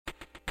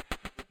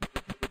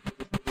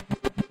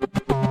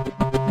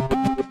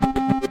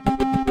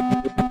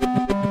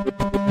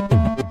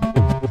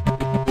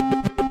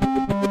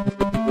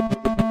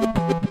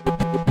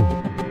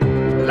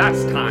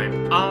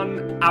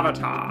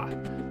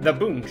Sparta! The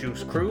Boom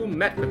Juice crew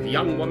met with a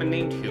young woman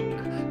named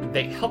Hune.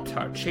 They helped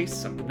her chase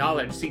some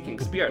knowledge-seeking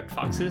spirit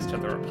foxes to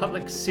the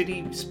Republic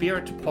City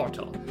Spirit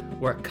Portal,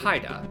 where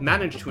Kaida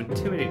managed to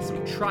intimidate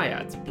some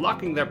triads,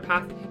 blocking their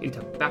path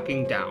into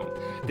backing down.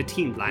 The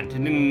team landed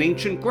in an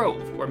ancient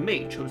grove, where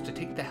Mei chose to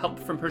take the help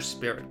from her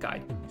spirit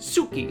guide,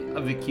 Suki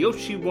of the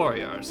Kyoshi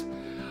Warriors.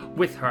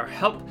 With her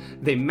help,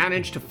 they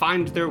managed to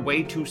find their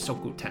way to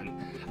Sokuten,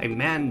 a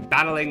man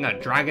battling a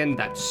dragon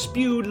that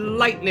spewed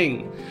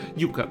lightning.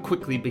 Yuka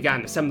quickly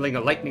began assembling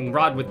a lightning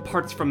rod with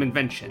parts from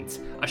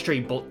inventions. A stray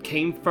bolt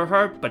came for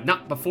her, but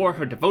not before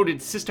her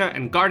devoted sister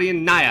and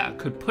guardian Naya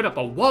could put up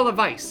a wall of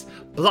ice,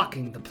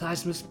 blocking the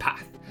plasma's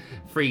path.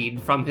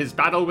 Freed from his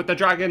battle with the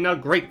dragon, a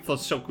grateful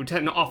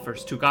Sokuten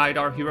offers to guide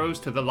our heroes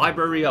to the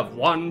library of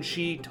Wan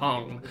Shi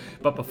Tong.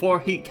 But before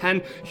he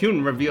can,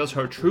 Hyun reveals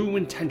her true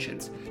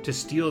intentions, to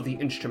steal the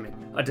instrument,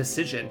 a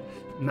decision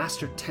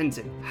Master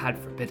Tenzin had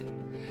forbidden.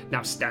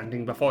 Now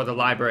standing before the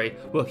library,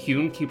 will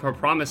Hyun keep her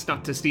promise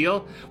not to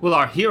steal? Will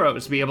our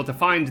heroes be able to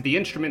find the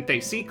instrument they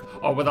seek,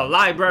 or will the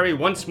library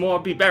once more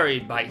be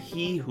buried by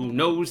he who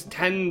knows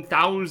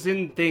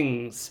 10,000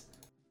 things?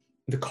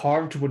 The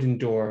carved wooden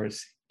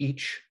doors,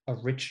 each a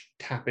rich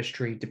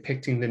tapestry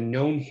depicting the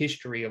known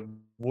history of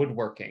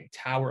woodworking,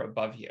 tower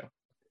above you.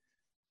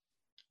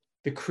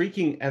 The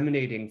creaking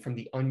emanating from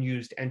the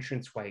unused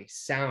entranceway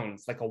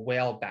sounds like a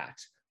whale bat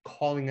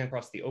calling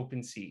across the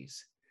open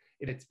seas.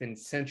 It has been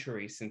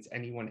centuries since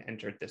anyone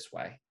entered this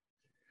way.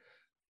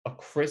 A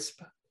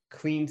crisp,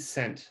 clean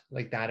scent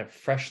like that of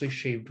freshly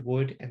shaved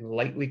wood and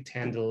lightly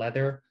tanned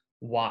leather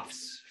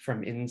wafts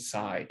from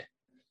inside.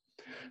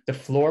 The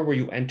floor where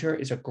you enter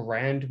is a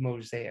grand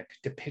mosaic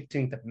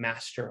depicting the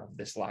master of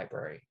this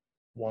library,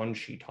 Wan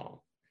Shi Tong.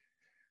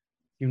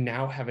 You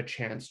now have a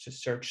chance to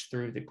search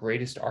through the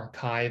greatest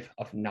archive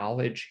of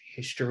knowledge,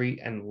 history,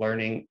 and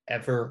learning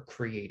ever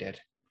created.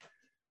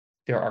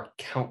 There are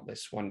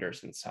countless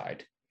wonders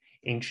inside,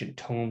 ancient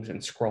tomes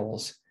and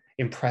scrolls,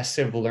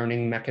 impressive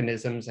learning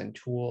mechanisms and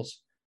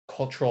tools,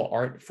 cultural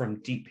art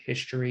from deep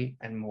history,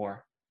 and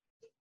more.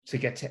 To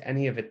get to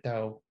any of it,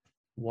 though,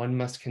 one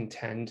must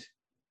contend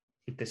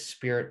with the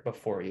spirit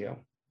before you,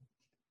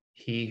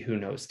 he who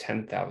knows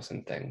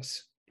 10,000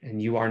 things. And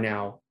you are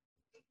now,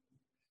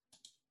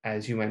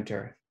 as you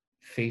enter,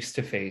 face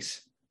to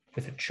face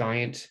with a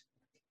giant,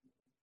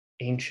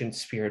 ancient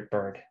spirit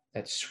bird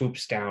that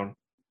swoops down,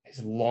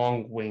 his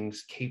long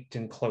wings caped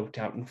and cloaked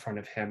out in front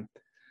of him,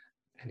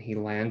 and he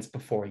lands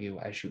before you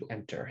as you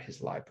enter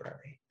his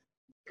library.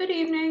 Good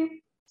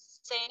evening.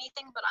 Say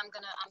anything, but I'm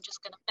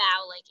just gonna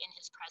bow like in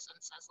his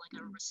presence as like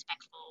a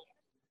respectful.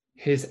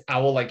 His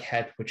owl-like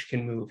head, which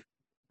can move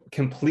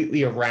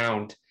completely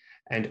around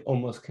and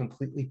almost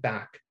completely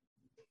back,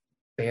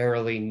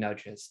 barely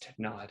nudges to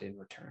nod in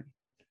return.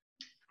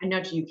 I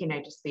nudge Yuki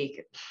to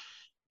speak.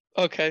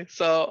 Okay,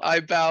 so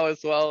I bow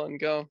as well and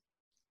go,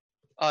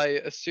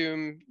 I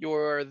assume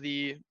you're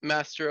the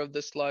master of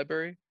this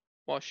library,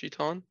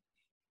 Washitan?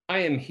 I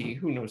am he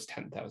who knows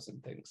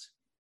 10,000 things.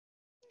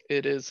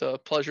 It is a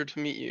pleasure to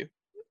meet you.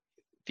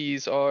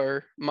 These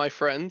are my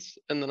friends,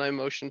 and then I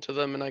motion to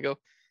them and I go,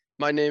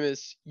 my name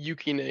is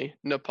Yukine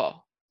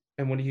Nepal.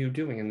 And what are you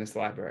doing in this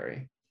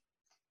library?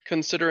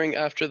 Considering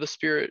after the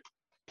spirit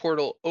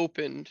portal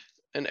opened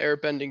and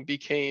airbending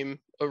became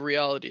a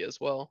reality as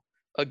well,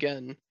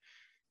 again,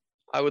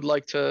 I would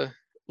like to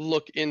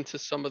look into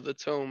some of the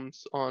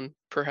tomes on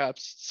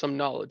perhaps some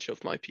knowledge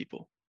of my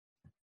people.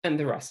 And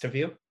the rest of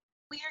you?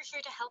 We are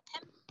here to help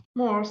him.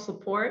 Moral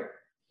support.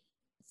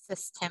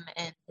 Assist him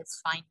in his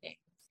findings.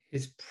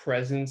 His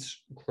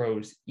presence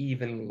grows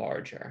even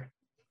larger.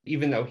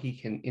 Even though he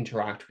can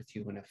interact with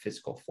you in a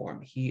physical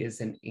form, he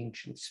is an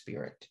ancient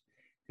spirit,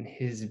 and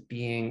his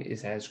being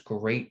is as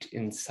great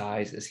in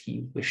size as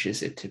he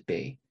wishes it to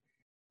be.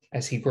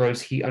 As he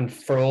grows, he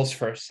unfurls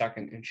for a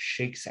second and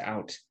shakes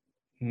out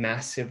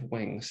massive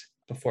wings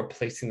before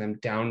placing them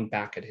down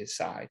back at his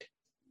side.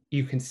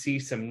 You can see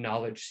some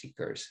knowledge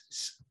seekers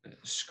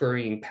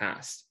scurrying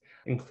past,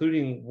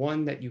 including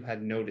one that you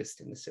had noticed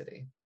in the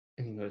city.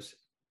 And he goes,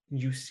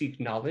 you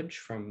seek knowledge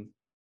from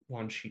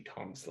Wan Shi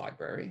Tong's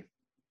library?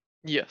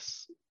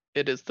 Yes,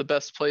 it is the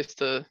best place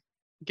to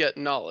get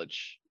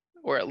knowledge,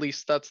 or at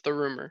least that's the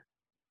rumor.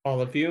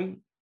 All of you,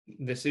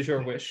 this is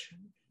your wish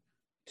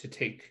to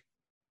take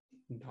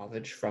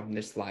knowledge from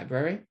this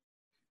library.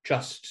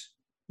 Just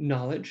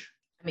knowledge.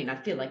 I mean,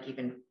 I feel like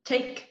even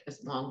take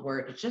is a long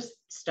word. It's just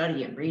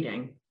study and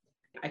reading.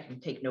 I can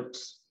take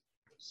notes.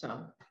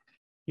 So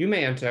you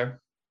may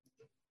enter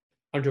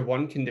under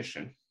one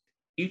condition.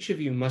 Each of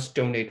you must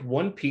donate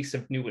one piece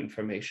of new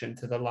information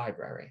to the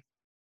library.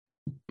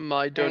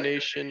 My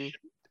donation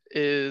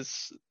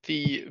is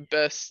the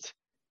best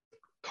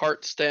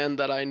cart stand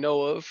that I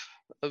know of,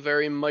 a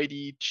very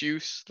mighty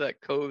juice that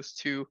goes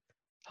to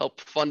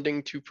help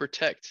funding to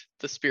protect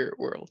the spirit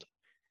world.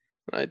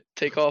 I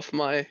take off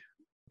my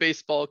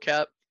baseball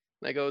cap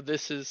and I go,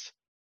 this is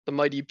the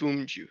mighty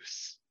boom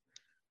juice.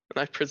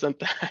 And I present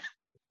that.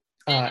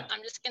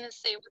 I'm just going to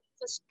say,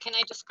 can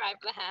I describe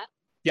the hat?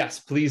 Yes,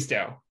 please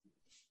do.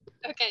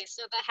 Okay,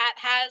 so the hat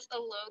has a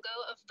logo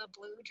of the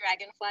blue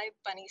dragonfly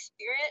bunny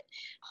spirit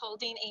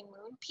holding a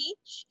moon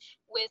peach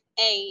with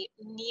a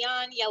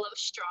neon yellow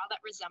straw that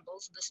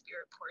resembles the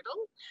spirit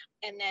portal.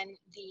 And then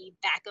the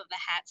back of the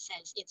hat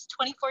says it's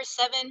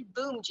 24/7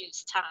 boom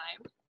juice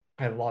time.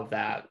 I love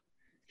that.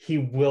 He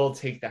will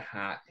take the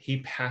hat.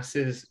 He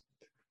passes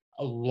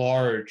a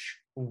large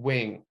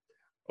wing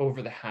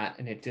over the hat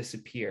and it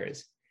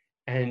disappears.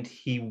 And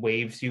he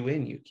waves you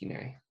in,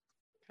 Yukine.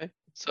 Okay.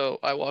 So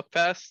I walk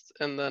past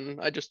and then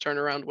I just turn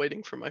around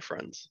waiting for my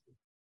friends.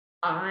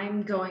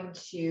 I'm going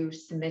to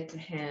submit to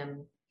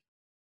him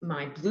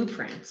my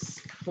blueprints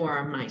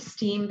for my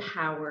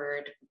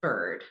steam-powered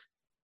bird.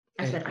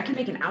 I said, I can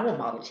make an owl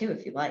model too,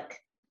 if you like.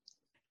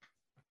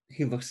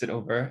 He looks it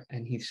over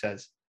and he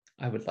says,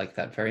 I would like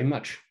that very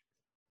much.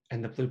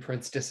 And the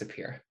blueprints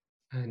disappear.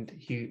 And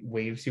he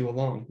waves you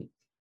along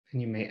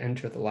and you may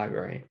enter the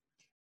library.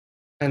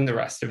 And the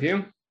rest of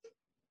you,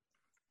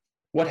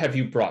 what have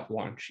you brought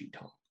Wang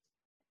Shitong?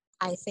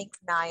 I think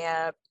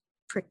Naya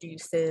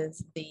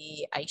produces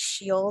the ice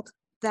shield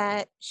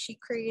that she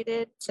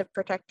created to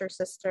protect her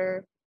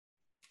sister.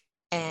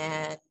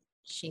 And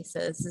she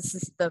says, this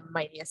is the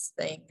mightiest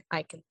thing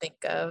I can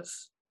think of.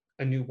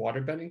 A new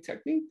waterbending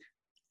technique?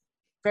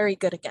 Very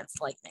good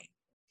against lightning,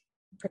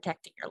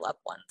 protecting your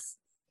loved ones.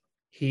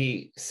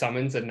 He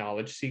summons a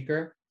knowledge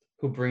seeker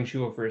who brings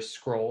you over a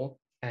scroll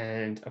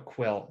and a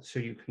quill so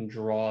you can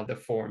draw the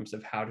forms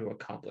of how to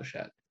accomplish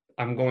it.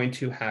 I'm going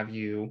to have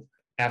you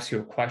ask you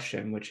a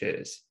question, which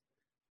is,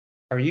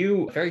 are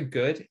you very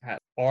good at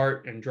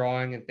art and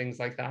drawing and things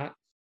like that?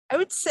 I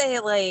would say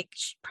like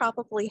she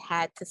probably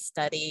had to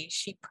study.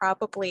 She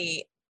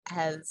probably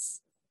has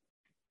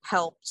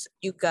helped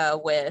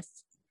Yuka with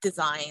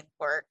design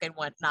work and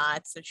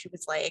whatnot. So she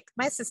was like,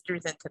 my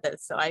sister's into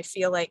this, so I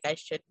feel like I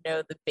should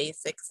know the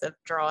basics of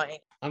drawing.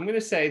 I'm going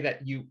to say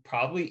that you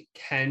probably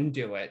can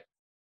do it,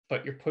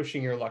 but you're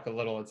pushing your luck a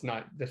little. It's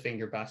not the thing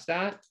you're best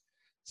at.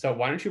 So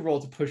why don't you roll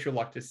to push your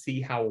luck to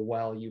see how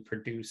well you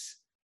produce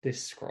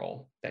this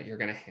scroll that you're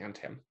going to hand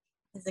him?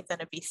 Is it going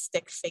to be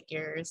stick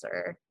figures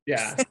or?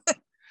 Yeah.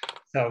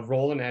 So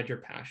roll and add your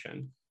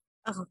passion.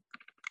 Oh.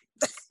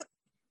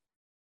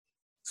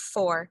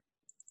 4.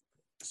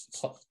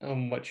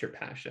 What's your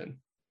passion?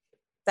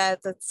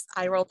 That's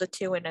I rolled a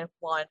 2 and a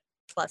 1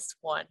 plus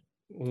 1.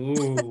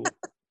 Ooh.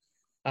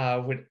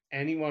 Would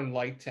anyone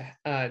like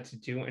to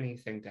do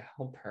anything to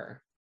help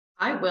her?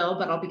 I will,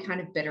 but I'll be kind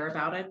of bitter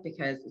about it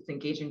because it's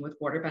engaging with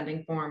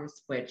waterbending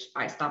forms, which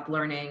I stopped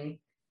learning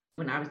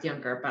when I was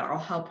younger, but I'll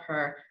help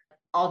her.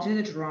 I'll do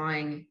the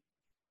drawing.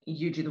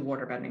 You do the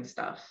waterbending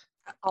stuff.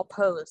 I'll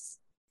pose.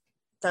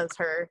 Does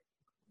her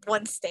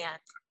 1 stand,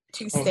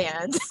 2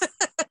 stand.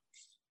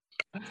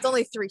 It's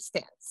only 3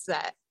 stands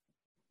that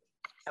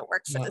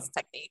work for this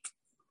technique.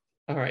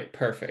 All right,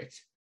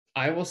 perfect.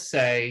 I will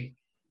say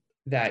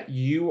that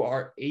you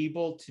are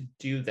able to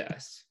do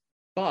this,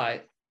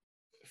 but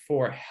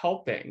for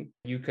helping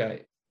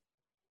Yuka,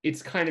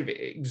 it's kind of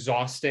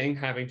exhausting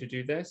having to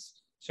do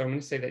this. So I'm going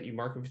to say that you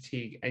mark a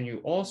fatigue, and you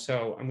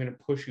also, I'm going to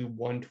push you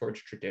 1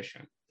 towards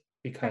tradition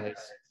because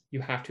you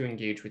have to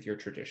engage with your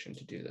tradition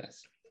to do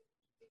this.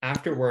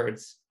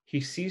 Afterwards, he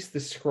sees the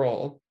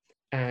scroll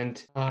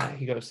and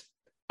he goes,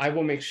 I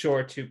will make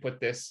sure to put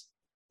this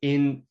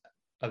in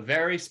a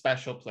very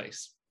special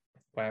place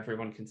where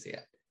everyone can see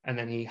it. And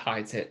then he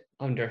hides it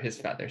under his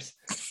feathers.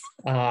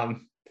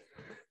 And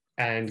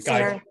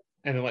guys,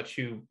 and it lets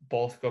you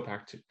both go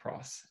back to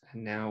cross.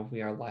 And now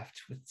we are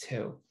left with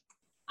 2.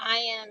 I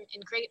am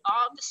in great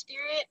awe of the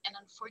spirit, and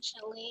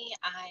unfortunately,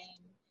 I'm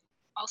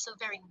also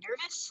very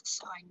nervous,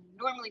 so I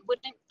normally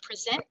wouldn't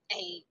present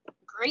a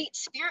great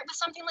spirit with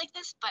something like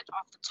this, but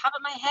off the top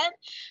of my head,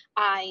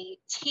 I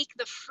take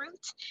the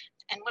fruit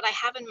and what I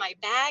have in my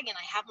bag, and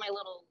I have my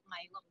little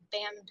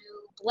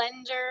bamboo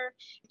blender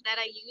that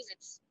I use.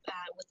 It's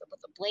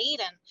with a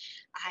blade, and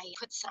I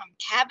put some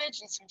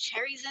cabbage and some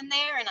cherries in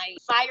there, and I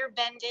fire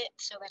bend it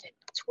so that it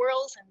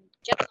twirls and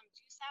gets some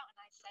juice out, and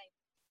I say,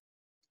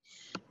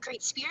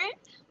 great spirit,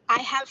 I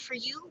have for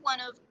you one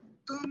of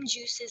Boom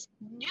Juice's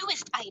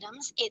newest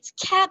items. It's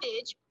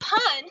cabbage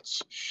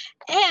punch,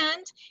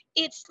 and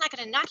it's not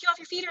going to knock you off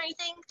your feet or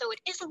anything, though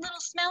it is a little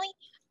smelly,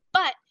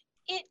 but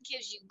it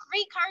gives you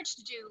great cards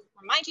to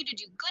remind you to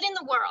do good in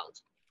the world.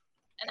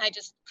 And I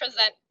just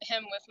present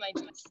him with my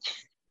juice.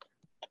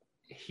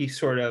 He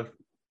sort of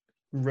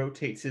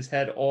rotates his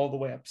head all the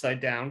way upside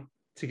down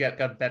to get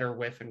a better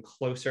whiff and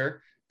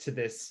closer to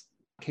this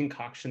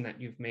concoction that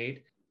you've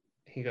made.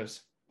 He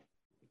goes,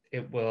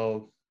 it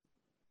will,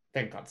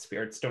 thank God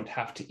spirits don't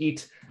have to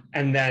eat,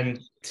 and then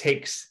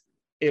takes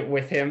it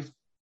with him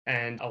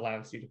and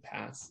allows you to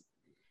pass.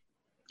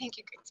 Thank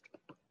you, great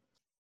spirit.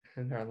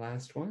 And our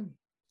last one,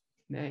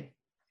 Nay.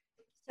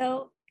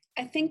 So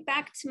I think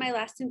back to my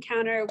last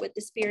encounter with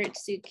the spirit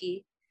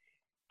Suki,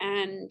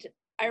 and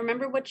I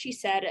remember what she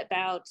said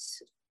about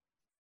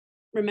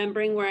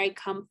remembering where I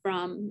come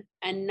from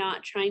and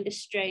not trying to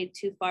stray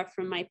too far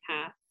from my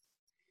path.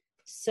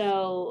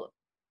 So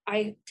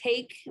I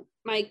take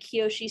my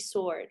Kyoshi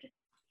sword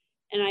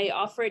and I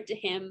offer it to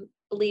him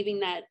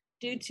believing that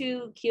due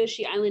to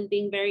Kyoshi Island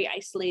being very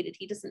isolated,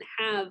 he doesn't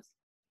have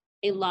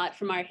a lot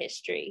from our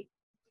history.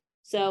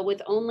 So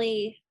with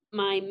only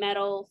my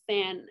metal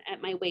fan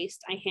at my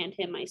waist, I hand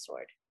him my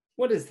sword.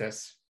 What is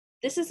this?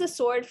 This is a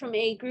sword from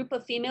a group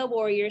of female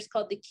warriors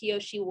called the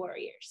Kyoshi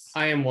Warriors.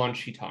 I am Wan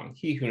Shitong,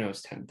 he who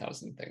knows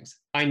 10,000 things.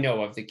 I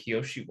know of the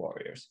Kyoshi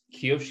Warriors.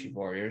 Kyoshi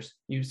Warriors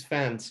use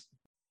fans.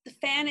 The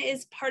fan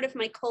is part of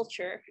my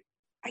culture.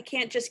 I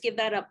can't just give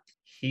that up.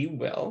 He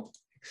will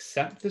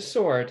accept the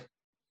sword,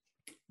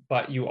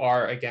 but you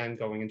are again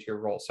going into your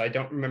role. So I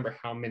don't remember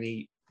how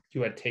many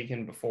you had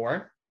taken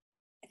before.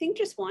 I think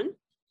just one.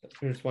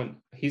 There's one.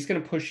 He's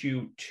going to push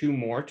you 2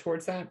 more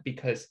towards that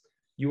because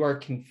you are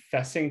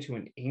confessing to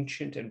an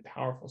ancient and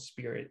powerful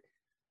spirit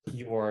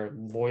your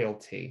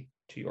loyalty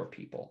to your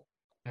people.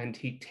 And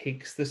he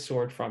takes the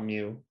sword from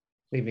you,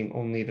 leaving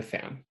only the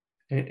fan.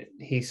 And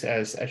he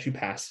says, as you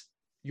pass,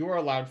 you are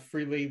allowed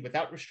freely,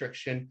 without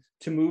restriction,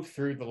 to move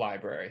through the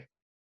library.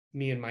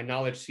 Me and my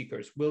knowledge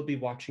seekers will be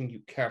watching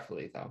you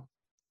carefully, though.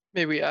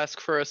 May we ask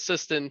for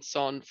assistance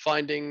on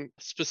finding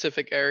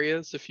specific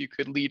areas if you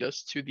could lead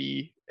us to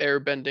the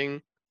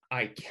airbending?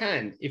 I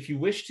can. If you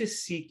wish to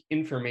seek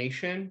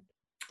information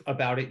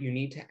about it, you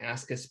need to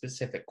ask a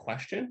specific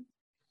question.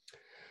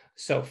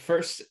 So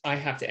first, I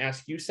have to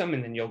ask you some,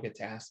 and then you'll get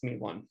to ask me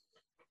one.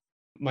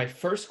 My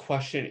first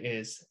question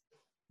is,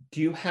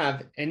 do you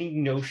have any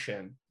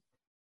notion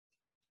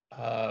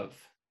of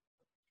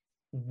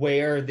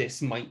where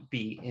this might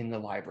be in the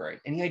library?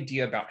 Any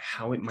idea about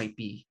how it might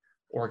be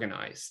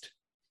organized?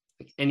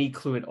 Like any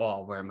clue at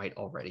all where it might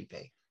already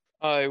be?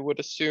 I would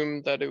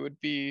assume that it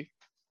would be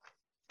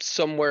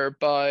somewhere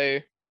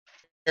by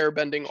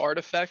airbending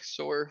artifacts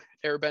or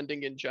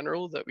airbending in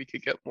general that we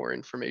could get more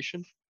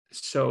information.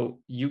 So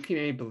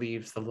UKA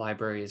believes the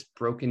library is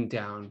broken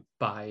down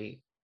by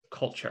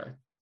culture.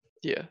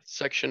 Yeah,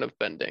 section of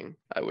bending,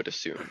 I would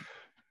assume.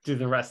 Do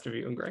the rest of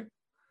you agree?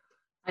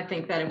 I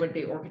think that it would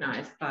be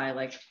organized by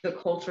like the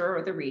culture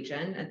or the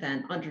region, and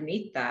then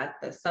underneath that,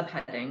 the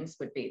subheadings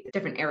would be the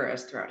different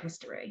eras throughout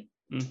history.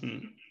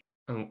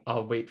 Mm-hmm.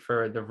 I'll wait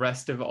for the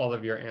rest of all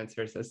of your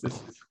answers, as this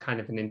is kind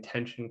of an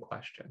intention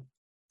question.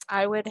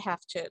 I would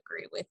have to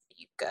agree with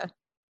Yuka.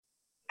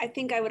 I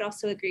think I would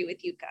also agree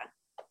with Yuka.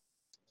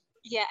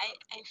 Yeah,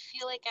 I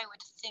feel like I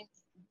would think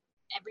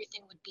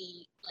everything would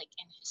be like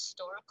in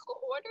historical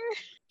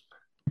order.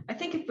 I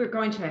think if we're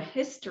going to a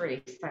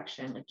history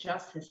section, like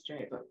just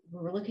history, but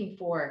we're looking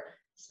for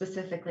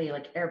specifically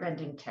like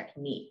airbending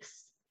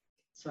techniques.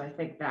 So I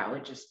think that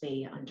would just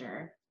be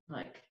under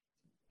like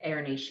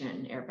Air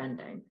Nation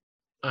airbending.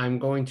 I'm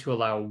going to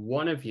allow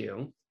one of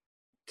you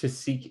to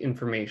seek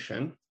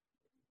information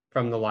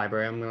from the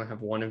library. I'm going to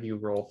have one of you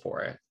roll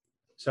for it.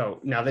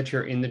 So now that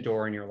you're in the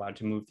door and you're allowed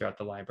to move throughout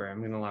the library, I'm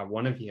going to allow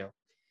one of you.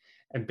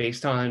 And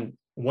based on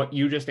what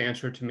you just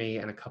answered to me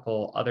and a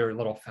couple other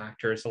little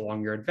factors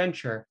along your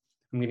adventure,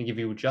 I'm going to give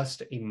you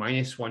just a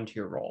 -1 to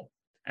your roll.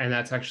 And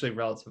that's actually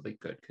relatively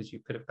good because you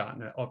could have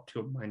gotten it up to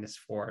a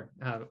 -4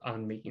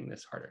 on making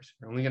this harder. So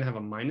you're only going to have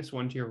a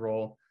 -1 to your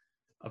roll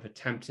of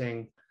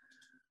attempting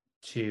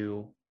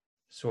to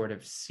sort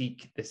of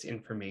seek this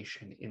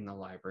information in the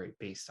library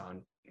based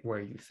on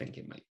where you think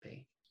it might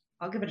be.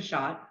 I'll give it a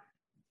shot.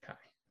 Okay.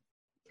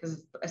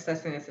 Because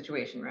assessing the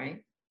situation,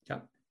 right?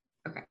 Yeah.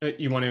 Okay.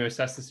 You want to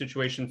assess the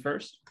situation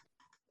first?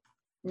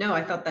 No,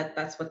 I thought that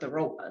that's what the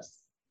role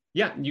was.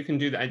 Yeah, you can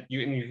do that.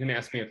 You can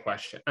ask me a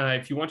question.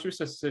 If you want to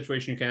assess the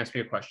situation, you can ask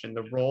me a question.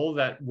 The role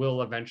that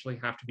will eventually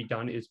have to be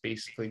done is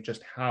basically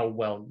just how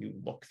well you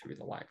look through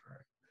the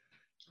library,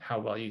 how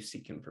well you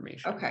seek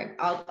information. Okay,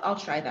 I'll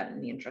try that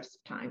in the interest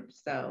of time.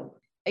 So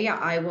yeah,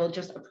 I will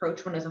just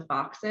approach one of the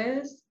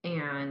foxes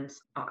and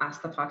I'll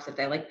ask the fox if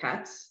they like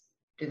pets.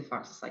 Do the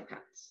foxes like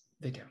pets?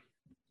 They do.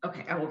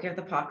 Okay, I will give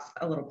the fox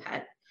a little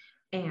pet.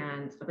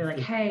 And I'll be like,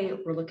 hey,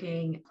 we're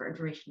looking for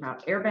information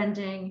about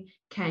airbending.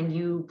 Can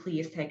you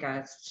please take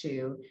us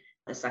to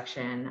the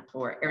section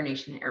for Air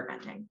Nation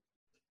airbending?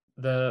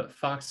 The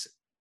fox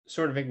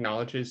sort of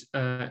acknowledges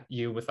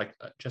you with like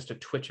just a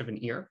twitch of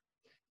an ear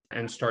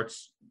and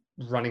starts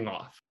running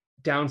off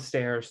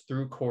downstairs,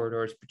 through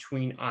corridors,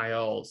 between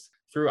aisles,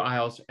 through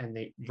aisles, and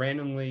they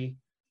randomly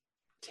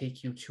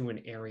take you to an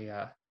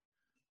area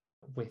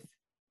with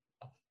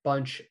a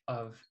bunch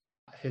of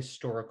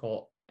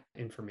historical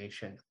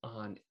information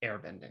on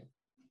airbending.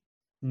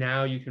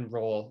 Now you can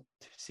roll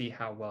to see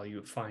how well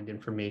you find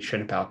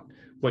information about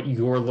what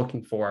you're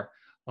looking for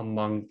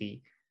among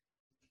the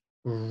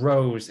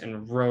rows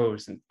and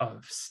rows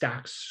of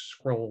stacked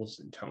scrolls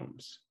and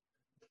tomes.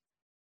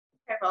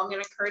 Okay, well, I'm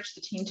going to encourage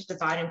the team to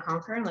divide and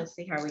conquer, and let's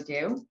see how we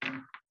do.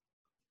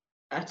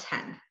 A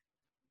 10.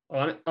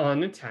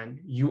 On a 10,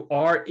 you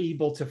are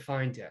able to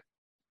find it,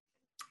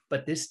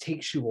 but this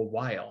takes you a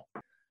while.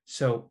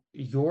 So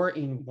you're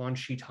in Wan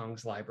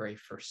Shitong's library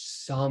for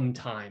some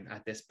time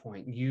at this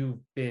point. You've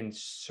been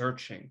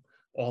searching,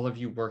 all of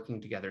you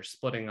working together,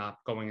 splitting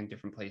up, going in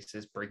different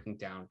places, breaking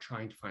down,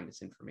 trying to find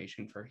this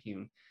information for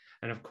Hyun.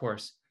 And of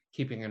course,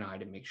 keeping an eye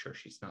to make sure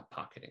she's not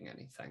pocketing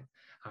anything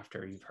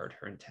after you've heard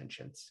her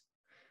intentions.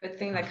 Good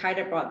thing that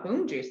Kaida brought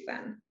boom juice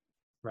then.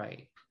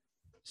 Right.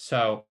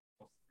 So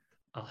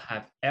I'll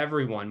have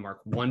everyone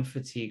mark 1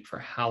 fatigue for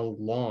how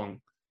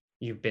long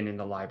you've been in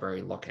the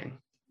library looking.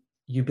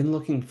 You've been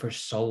looking for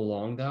so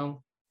long,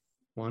 though,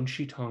 Wan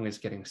Shitong is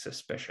getting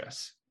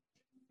suspicious.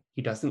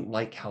 He doesn't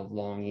like how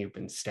long you've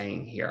been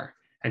staying here,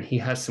 and he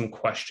has some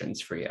questions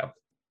for you.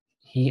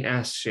 He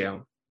asks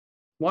you,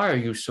 why are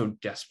you so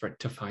desperate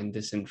to find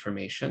this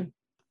information?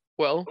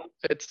 Well,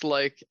 it's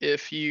like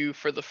if you,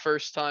 for the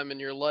first time in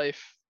your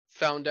life,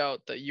 found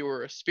out that you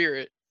were a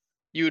spirit,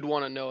 you would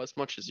want to know as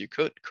much as you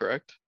could,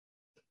 correct?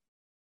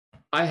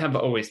 I have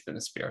always been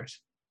a spirit.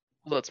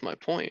 Well, that's my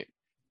point.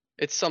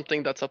 It's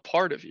something that's a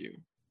part of you.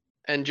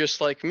 And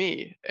just like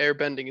me,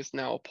 airbending is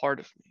now a part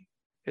of me.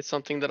 It's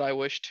something that I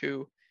wish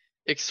to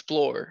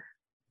explore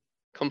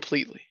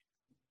completely.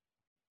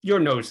 Your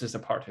nose is a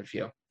part of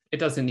you. It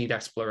doesn't need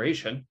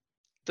exploration.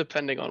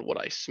 Depending on what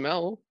I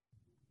smell.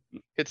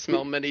 Could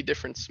smell many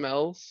different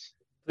smells.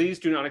 Please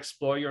do not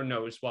explore your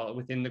nose while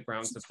within the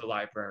grounds of the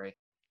library.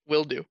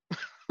 Will do.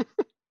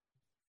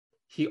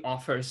 He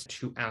offers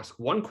to ask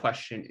 1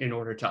 question in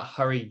order to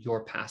hurry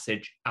your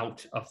passage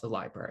out of the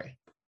library.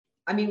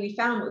 I mean, we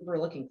found what we were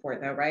looking for,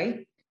 though,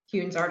 right?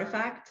 Hune's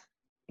artifact.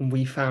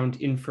 We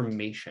found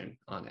information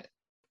on it.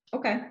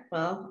 Okay,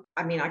 well,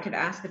 I mean, I could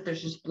ask if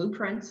there's just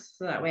blueprints,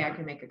 so that way I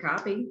can make a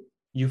copy.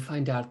 You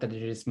find out that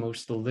it is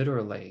most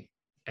literally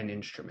an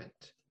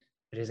instrument.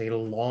 It is a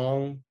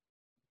long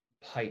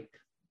pike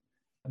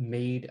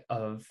made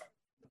of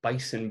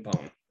bison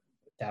bone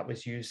that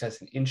was used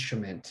as an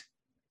instrument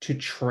to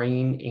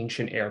train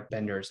ancient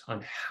airbenders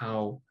on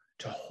how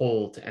to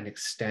hold and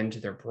extend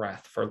their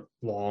breath for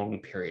long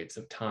periods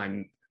of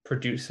time,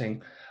 producing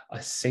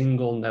a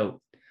single note.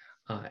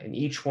 And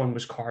each one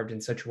was carved in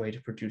such a way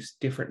to produce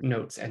different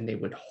notes, and they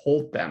would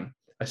hold them,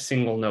 a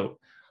single note,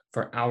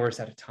 for hours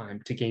at a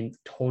time to gain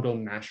total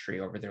mastery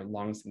over their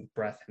lungs and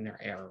breath and their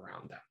air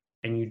around them.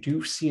 And you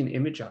do see an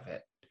image of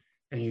it,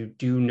 and you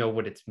do know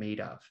what it's made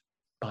of,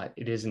 but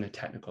it isn't a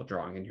technical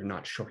drawing, and you're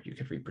not sure you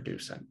could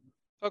reproduce it.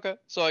 Okay,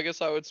 so I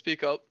guess I would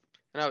speak up.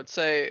 And I would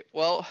say,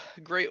 well,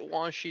 great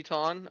Wan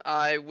Shitan,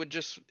 I would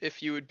just,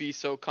 if you would be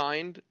so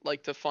kind,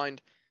 like to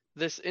find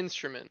this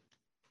instrument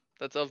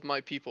that's of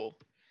my people.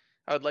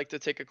 I would like to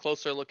take a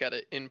closer look at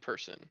it in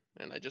person.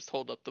 And I just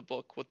hold up the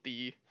book with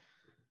the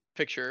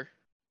picture.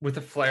 With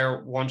a flare,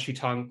 Wan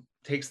Shitong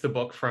takes the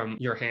book from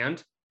your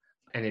hand,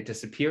 and it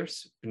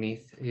disappears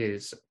beneath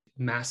his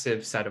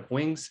massive set of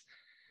wings.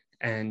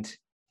 And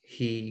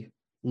he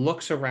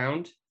looks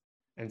around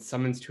and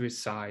summons to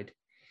his side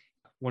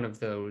one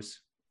of those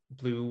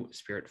blue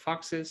spirit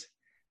foxes,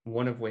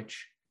 one of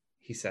which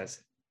he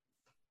says,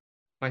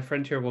 my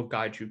friend here will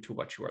guide you to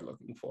what you are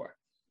looking for.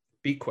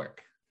 Be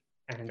quick.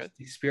 And Okay.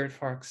 The spirit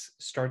fox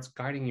starts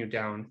guiding you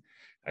down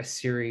a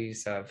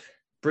series of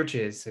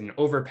bridges and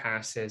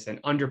overpasses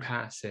and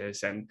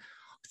underpasses and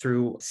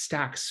through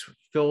stacks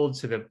filled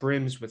to the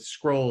brims with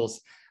scrolls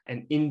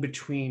and in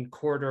between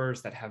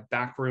corridors that have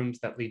back rooms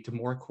that lead to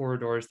more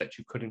corridors that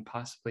you couldn't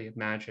possibly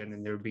imagine.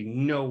 And there would be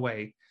no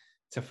way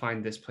to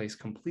find this place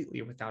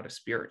completely without a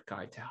spirit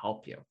guide to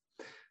help you.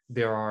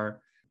 There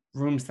are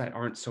rooms that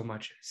aren't so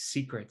much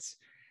secrets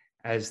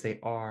as they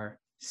are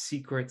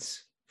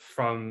secrets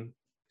from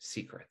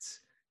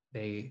secrets.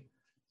 They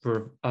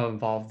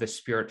involve the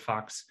spirit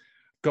fox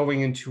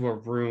going into a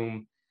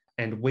room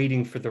and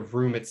waiting for the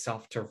room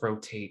itself to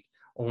rotate,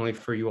 only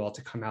for you all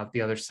to come out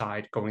the other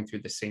side, going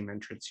through the same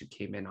entrance you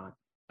came in on.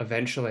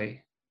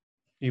 Eventually,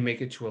 you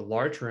make it to a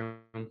large room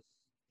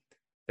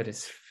that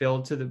is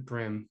filled to the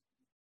brim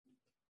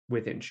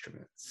with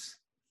instruments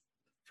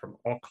from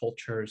all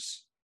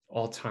cultures,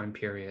 all time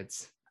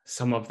periods,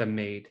 some of them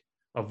made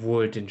of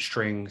wood and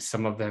strings,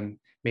 some of them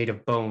made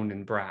of bone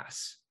and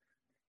brass.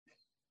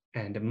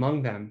 And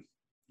among them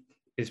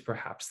is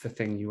perhaps the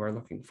thing you are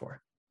looking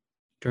for.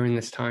 During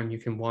this time, you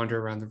can wander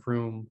around the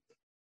room,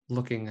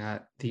 looking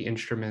at the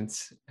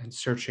instruments and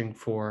searching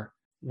for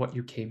what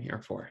you came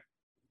here for.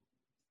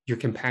 Your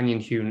companion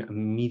Hune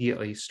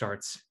immediately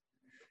starts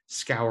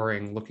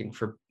scouring, looking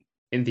for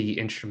in the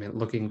instrument,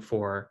 looking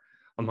for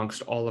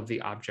amongst all of the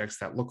objects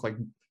that look like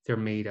they're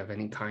made of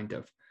any kind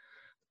of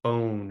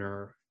bone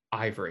or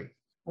ivory.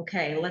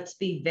 Okay, let's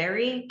be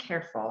very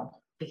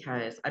careful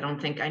because I don't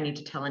think I need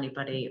to tell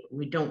anybody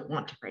we don't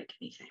want to break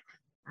anything.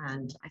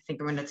 And I think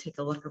I'm going to take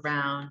a look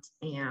around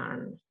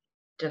and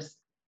just,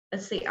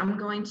 let's see, I'm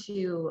going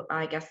to,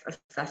 I guess,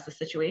 assess the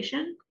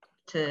situation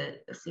to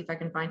see if I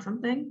can find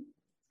something.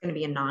 It's going to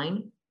be a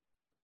 9.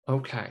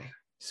 Okay,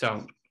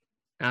 so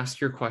ask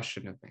your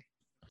question of me.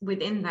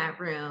 Within that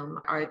room,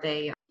 are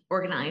they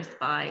organized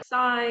by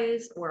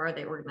size or are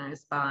they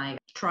organized by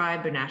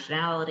tribe or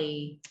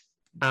nationality?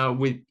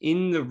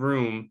 Within the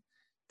room,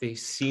 they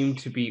seem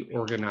to be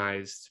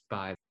organized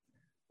by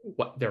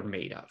what they're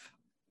made of.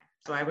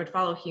 So I would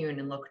follow Hune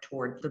and look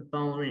toward the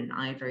bone and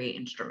ivory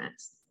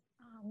instruments.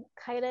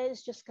 Kaida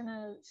is just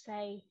gonna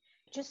say,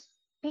 just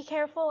be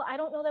careful. I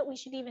don't know that we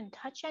should even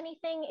touch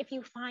anything if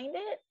you find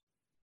it.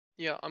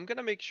 Yeah, I'm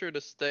gonna make sure to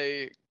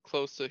stay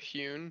close to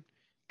Hune,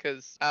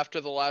 because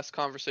after the last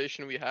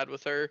conversation we had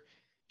with her,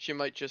 she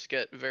might just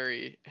get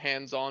very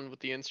hands-on with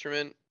the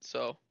instrument.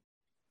 So I'm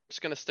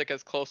just gonna stick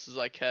as close as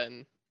I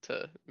can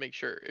to make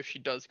sure if she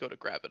does go to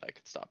grab it, I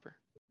could stop her.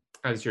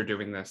 As you're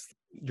doing this,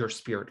 your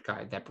spirit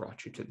guide that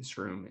brought you to this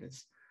room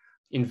is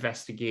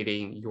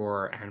investigating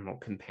your animal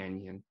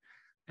companion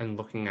and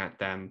looking at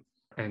them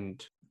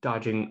and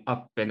dodging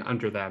up and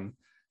under them,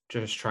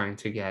 just trying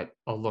to get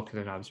a look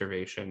and an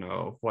observation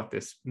of what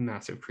this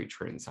massive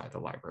creature inside the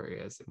library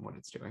is and what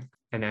it's doing.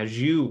 And as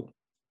you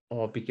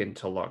all begin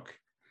to look,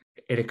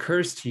 it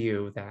occurs to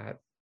you that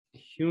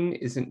Hune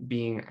isn't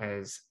being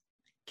as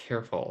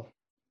careful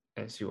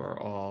as you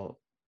are all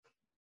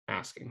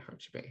asking her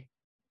to be.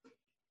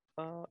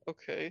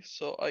 Okay,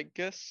 so I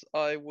guess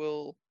I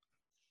will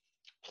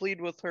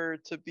plead with her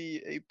to be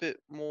a bit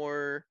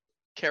more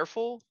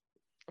careful.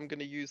 I'm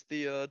gonna use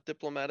the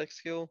diplomatic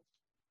skill.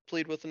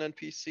 Plead with an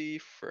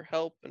NPC for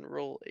help and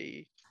roll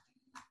a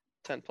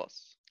 10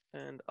 plus.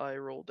 And I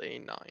rolled a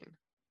 9.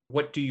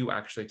 What do you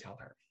actually tell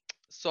her?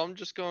 So I'm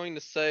just going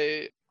to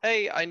say,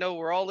 hey, I know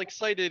we're all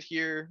excited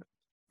here.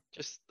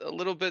 Just a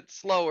little bit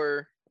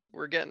slower.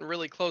 We're getting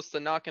really close to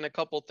knocking a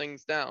couple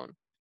things down.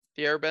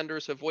 The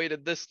airbenders have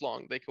waited this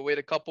long. They could wait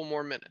a couple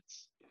more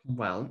minutes.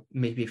 Well,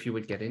 maybe if you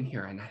would get in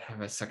here and I'd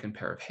have a second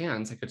pair of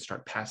hands, I could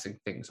start passing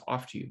things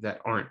off to you that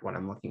aren't what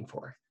I'm looking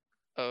for.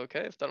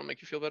 Okay, if that'll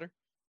make you feel better.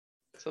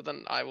 So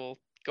then I will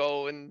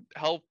go and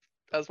help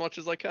as much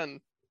as I can.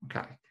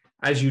 Okay.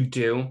 As you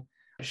do,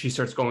 she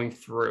starts going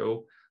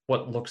through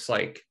what looks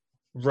like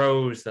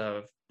rows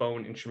of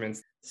bone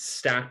instruments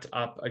stacked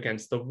up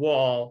against the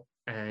wall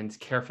and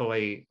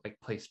carefully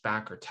placed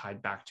back or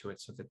tied back to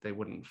it so that they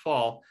wouldn't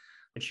fall.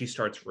 And she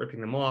starts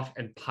ripping them off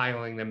and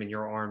piling them in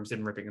your arms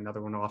and ripping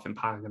another one off and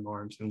piling them in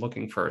arms and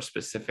looking for a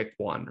specific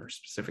one or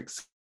specific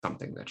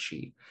something that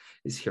she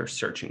is here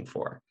searching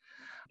for.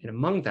 And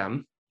among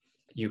them,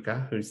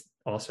 Yuka, who's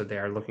also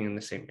there looking in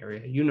the same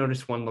area, you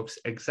notice one looks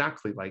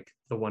exactly like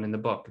the one in the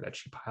book that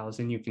she piles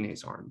in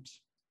Yukine's arms.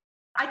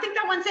 I think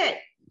that one's it.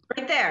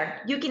 Right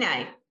there.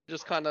 Yukine.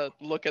 Just kind of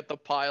look at the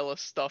pile of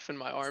stuff in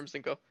my arms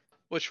and go,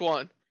 which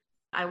one?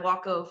 I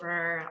walk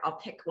over. I'll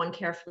pick one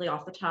carefully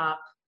off the top.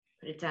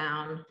 Put it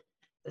down.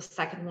 The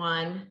second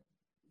one,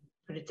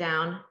 put it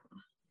down.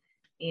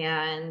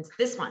 And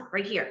this one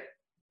right here.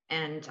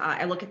 And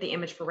I look at the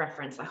image for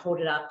reference. I hold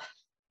it up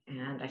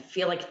and I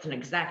feel like it's an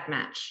exact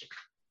match.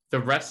 The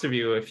rest of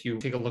you, if you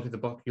take a look at the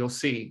book, you'll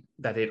see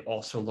that it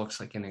also looks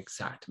like an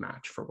exact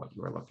match for what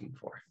you were looking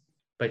for.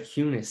 But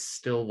Hune is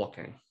still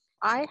looking.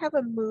 I have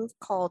a move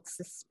called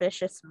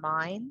Suspicious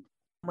Mind.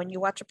 When you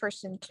watch a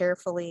person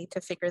carefully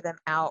to figure them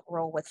out,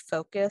 roll with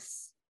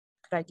focus.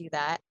 Could I do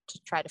that to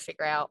try to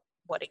figure out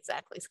what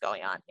exactly is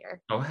going on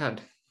here? Go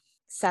ahead.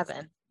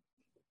 7.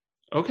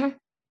 Okay.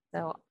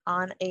 So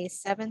on a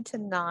 7 to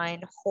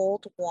 9,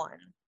 hold 1.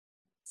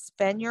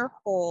 Spend your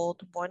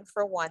hold 1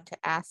 for 1 to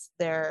ask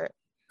their,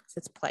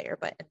 it's player,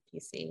 but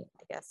NPC,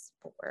 I guess,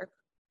 will work.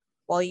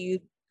 While you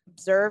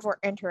observe or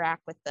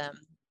interact with them,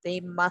 they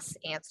must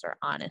answer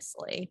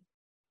honestly.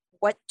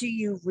 What do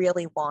you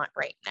really want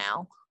right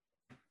now?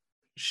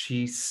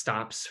 She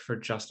stops for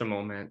just a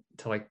moment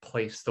to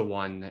place the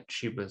one that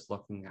she was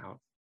looking out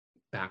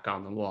back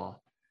on the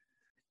wall.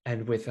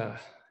 And with a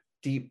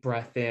deep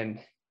breath in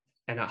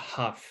and a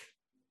huff,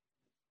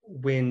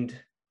 wind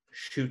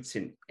shoots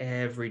in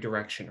every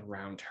direction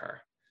around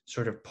her,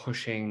 sort of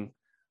pushing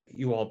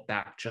you all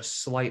back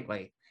just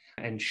slightly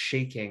and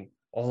shaking.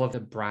 All of the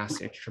brass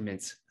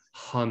instruments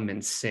hum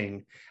and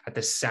sing at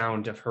the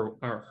sound of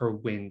her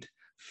wind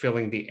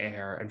filling the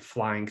air and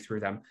flying through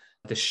them.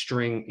 The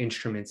string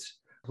instruments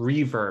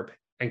reverb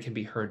and can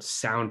be heard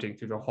sounding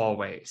through the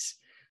hallways.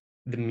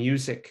 The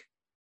music,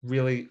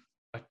 really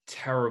a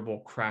terrible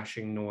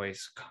crashing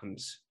noise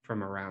comes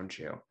from around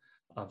you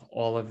of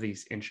all of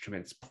these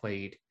instruments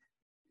played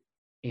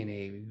in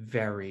a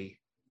very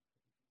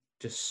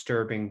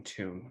disturbing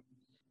tune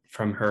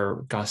from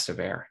her gust of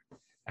air.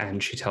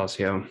 And she tells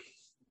you,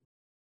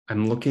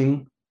 I'm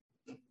looking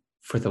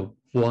for the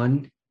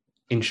one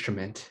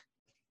instrument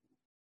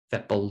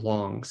that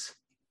belongs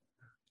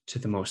to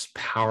the most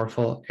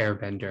powerful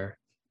airbender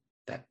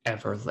that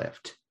ever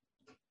lived.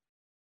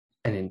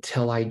 And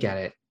until I get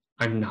it,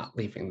 I'm not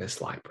leaving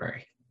this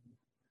library.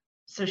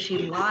 So she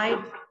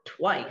lied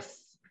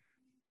twice.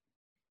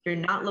 You're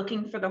not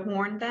looking for the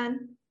horn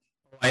then?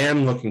 I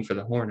am looking for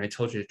the horn. I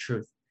told you the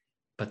truth.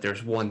 But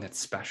there's one that's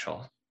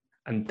special.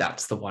 And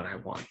that's the one I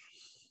want.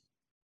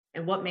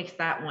 And what makes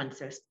that one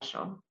so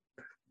special?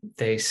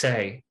 They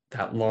say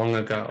that long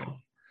ago,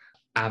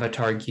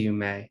 Avatar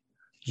Gyume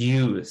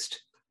used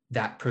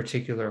that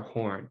particular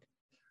horn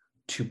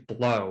to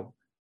blow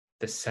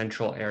the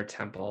central air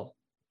temple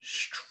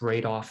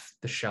straight off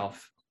the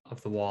shelf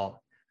of the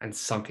wall and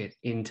sunk it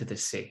into the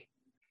sea.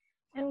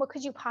 And what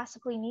could you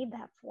possibly need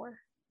that for?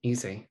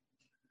 Easy.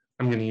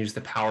 I'm going to use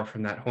the power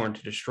from that horn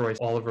to destroy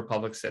all of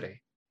Republic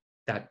City.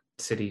 That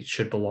city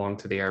should belong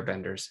to the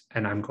Airbenders,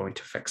 and I'm going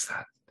to fix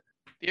that.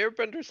 The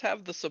Airbenders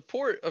have the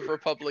support of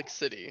Republic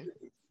City.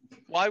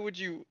 Why would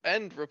you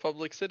end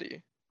Republic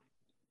City?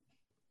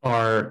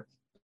 Our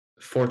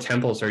 4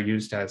 temples are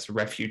used as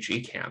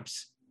refugee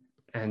camps,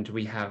 and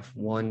we have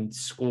one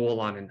school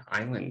on an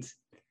island,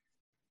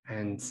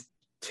 and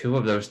 2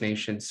 of those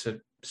nations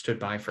stood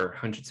by for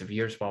hundreds of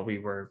years while we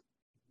were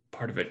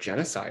part of a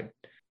genocide.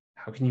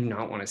 How can you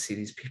not want to see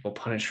these people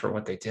punished for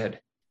what they did?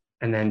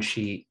 And then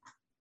she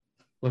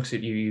looks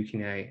at you,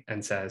 Yukine,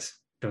 and says,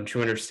 don't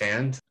you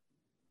understand?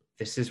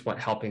 This is what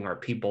helping our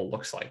people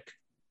looks like.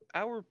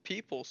 Our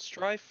people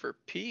strive for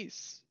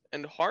peace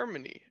and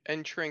harmony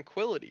and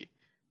tranquility.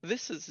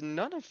 This is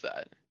none of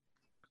that.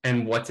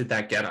 And what did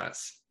that get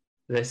us?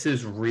 This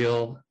is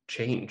real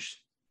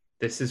change.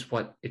 This is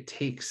what it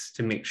takes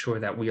to make sure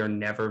that we are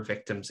never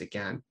victims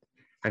again.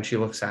 And she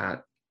looks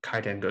at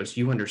Kaida and goes,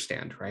 you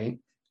understand, right?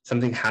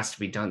 Something has to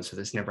be done so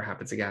this never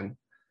happens again.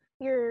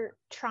 You're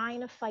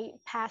trying to fight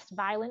past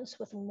violence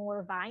with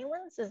more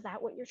violence? Is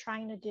that what you're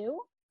trying to do?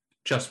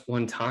 Just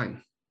one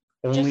time.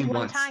 Only Just one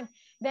once. time.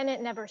 Then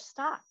it never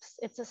stops.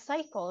 It's a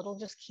cycle. It'll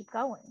just keep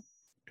going.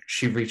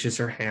 She reaches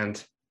her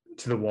hand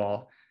to the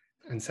wall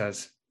and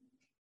says,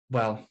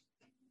 well,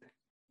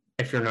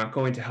 if you're not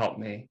going to help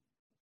me,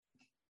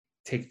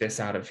 take this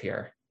out of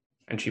here.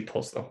 And she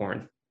pulls the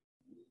horn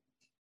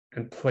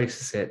and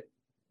places it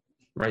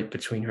right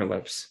between her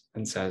lips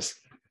and says,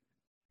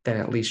 then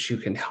at least you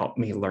can help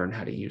me learn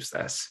how to use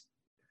this.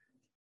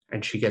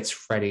 And she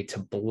gets ready to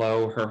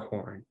blow her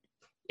horn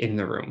in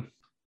the room.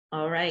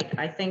 All right,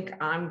 I think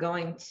I'm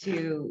going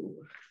to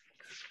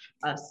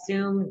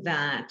assume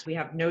that we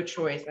have no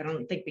choice. I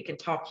don't think we can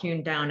talk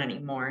Hyun down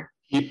anymore.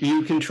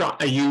 You can try.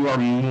 You are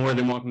more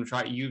than welcome to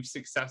try. You've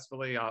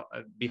successfully,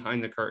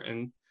 behind the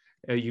curtain,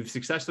 you've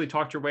successfully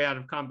talked your way out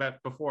of combat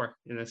before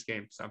in this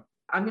game. So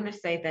I'm going to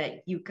say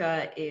that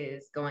Yuka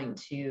is going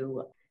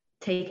to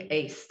take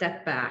a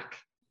step back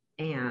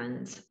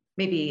and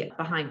maybe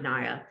behind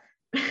Naya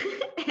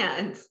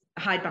and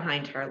hide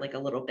behind her like a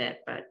little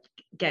bit, but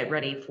get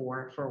ready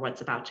for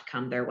what's about to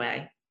come their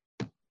way.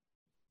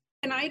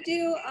 Can I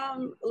do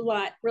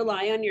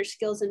rely on your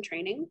skills and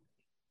training?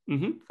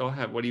 Go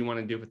ahead. What do you want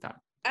to do with that?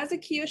 As a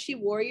Kyoshi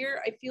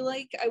warrior, I feel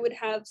like I would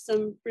have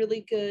some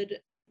really good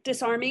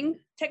disarming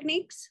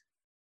techniques.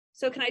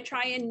 So can I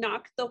try and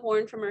knock the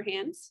horn from her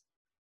hands?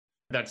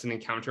 That's an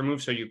encounter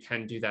move, so you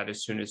can do that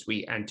as soon as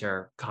we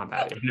enter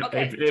combat. Oh,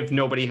 okay. If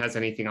nobody has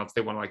anything else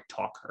they want to like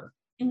talk her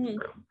through.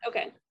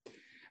 Okay.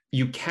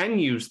 You can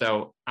use,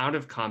 though, out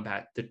of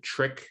combat, the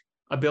trick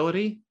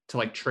ability to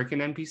like trick an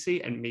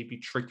NPC and maybe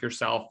trick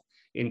yourself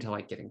into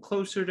like getting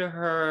closer to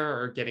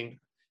her or getting,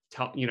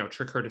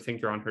 trick her to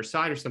think you're on her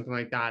side or something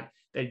like that,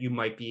 that you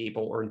might be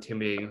able, or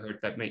intimidating her,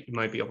 you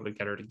might be able to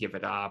get her to give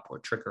it up or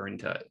trick her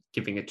into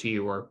giving it to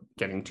you or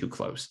getting too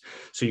close.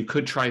 So you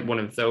could try one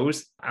of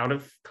those out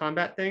of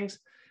combat things,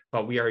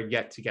 but we are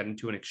yet to get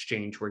into an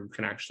exchange where you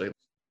can actually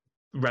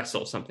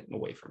wrestle something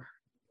away from her.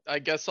 I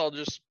guess I'll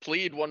just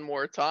plead one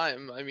more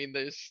time. I mean,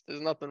 there's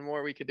nothing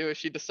more we could do. If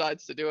she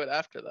decides to do it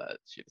after that,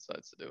 she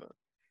decides to do it.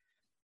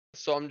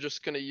 So I'm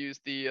just gonna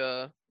use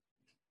the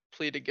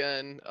plead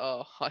again.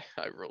 I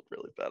rolled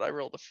really bad. I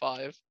rolled a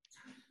 5.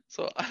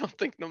 So I don't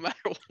think no matter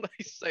what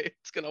I say,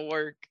 it's gonna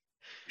work.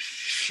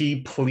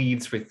 She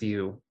pleads with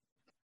you.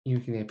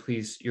 Yukine,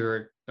 please,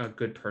 you're a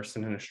good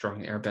person and a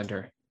strong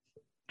airbender.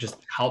 Just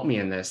help me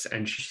in this.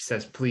 And she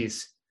says,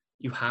 please,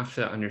 you have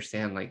to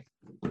understand, like,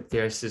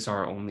 this is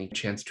our only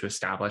chance to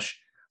establish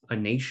a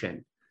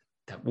nation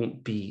that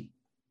won't be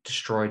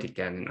destroyed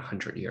again in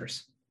 100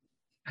 years.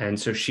 And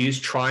so she's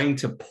trying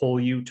to pull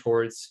you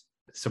towards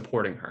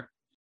supporting her.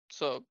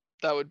 So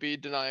that would be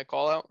deny a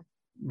call out?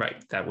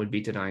 Right. That would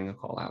be denying a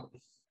call out.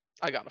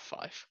 I got a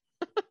 5.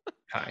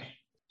 Okay.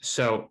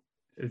 So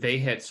they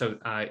hit. So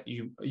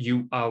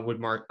you would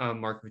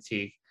mark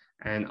fatigue.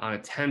 And on a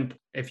 10,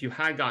 if you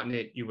had gotten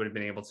it, you would have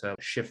been able to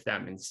shift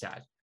them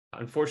instead.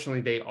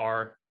 Unfortunately, they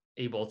are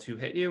able to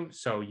hit you,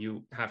 so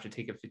you have to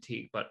take a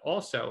fatigue. But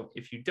also,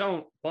 if you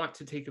don't want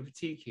to take a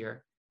fatigue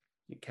here,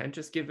 you can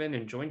just give in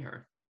and join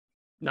her.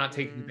 Not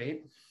taking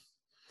bait.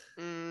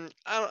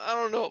 I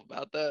don't know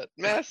about that.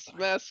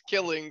 Mass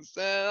killings,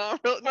 not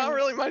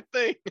really my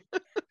thing.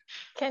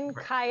 Can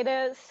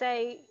Kaida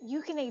say,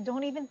 Yukine,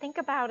 don't even think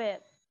about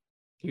it?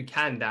 You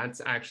can.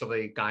 That's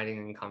actually guiding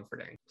and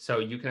comforting. So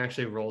you can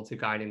actually roll to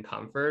guide and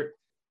comfort,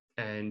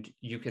 and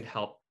you can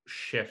help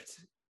shift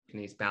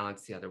Yukine's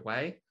balance the other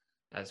way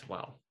as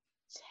well.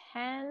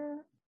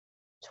 10,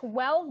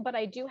 12, but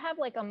I do have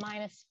like a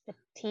minus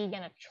fatigue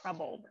and a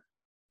troubled.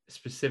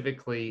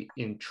 Specifically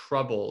in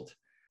troubled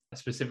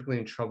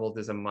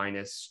is a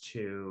minus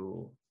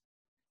to,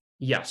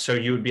 yeah, so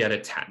you would be at a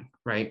 10,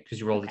 right? Because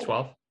you rolled a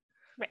 12.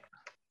 Right.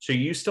 So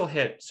you still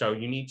hit, so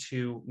you need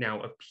to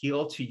now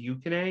appeal to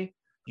Yukine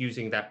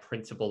using that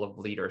principle of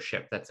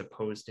leadership that's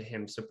opposed to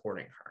him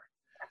supporting her.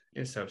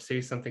 And so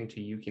say something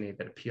to Yukine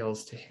that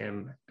appeals to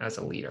him as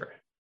a leader.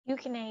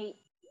 Yukine,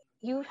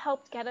 you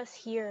helped get us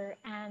here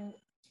and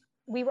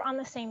we were on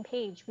the same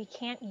page. We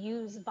can't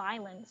use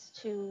violence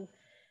to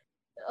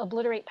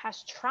obliterate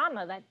past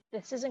trauma. That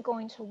this isn't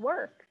going to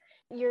work.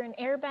 You're an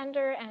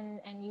airbender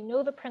and you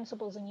know the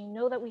principles and you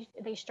know that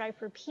they strive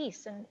for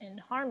peace and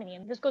harmony.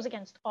 And this goes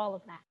against all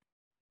of that.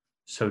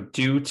 So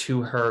due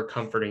to her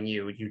comforting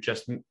you, you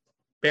just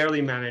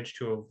barely managed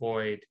to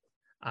avoid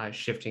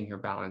shifting your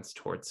balance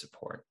towards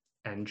support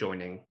and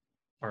joining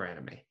our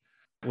enemy.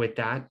 With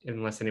that,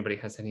 unless anybody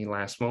has any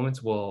last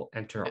moments, we'll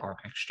enter our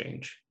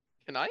exchange.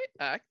 Can I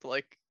act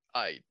like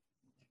I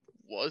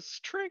was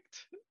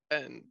tricked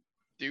and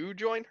do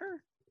join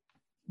her?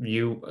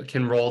 You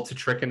can roll to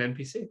trick an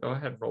NPC. Go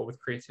ahead, roll with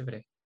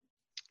creativity.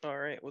 All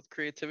right, with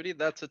creativity,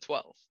 that's a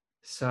 12.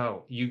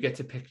 So you get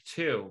to pick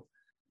 2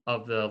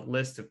 of the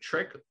list of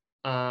trick.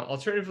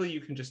 Alternatively,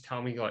 you can just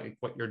tell me like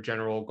what your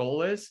general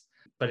goal is,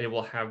 but it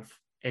will have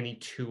any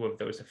 2 of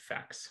those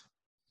effects.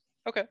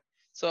 Okay,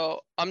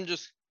 so I'm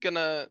just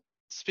gonna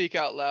speak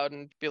out loud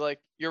and be like,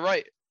 you're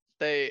right.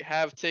 They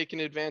have taken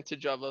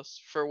advantage of us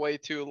for way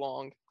too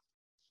long.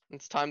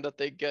 It's time that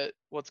they get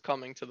what's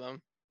coming to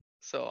them.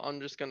 So I'm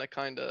just gonna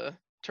kind of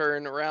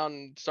turn around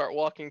and start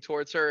walking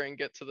towards her and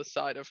get to the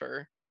side of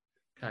her.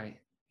 Okay,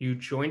 you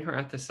join her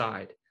at the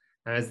side.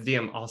 And as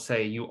DM, I'll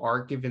say you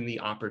are given the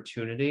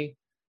opportunity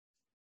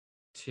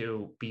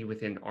to be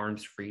within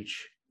arm's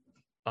reach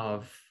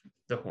of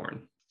the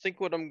horn. I think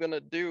what I'm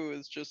gonna do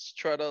is just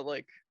try to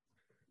like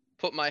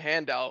put my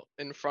hand out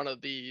in front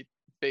of the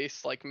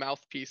base like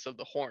mouthpiece of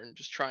the horn,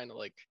 just trying to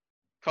like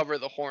cover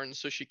the horn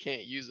so she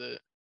can't use it.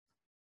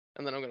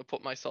 And then I'm gonna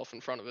put myself in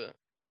front of it.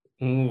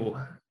 Ooh,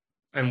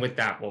 and with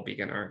that, we'll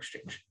begin our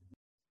exchange.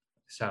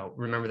 So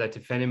remember that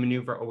defend and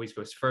maneuver always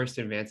goes first,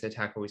 advance and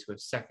attack always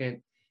goes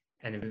second,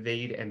 and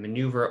evade and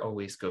maneuver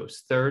always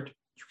goes third.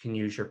 You can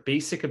use your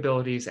basic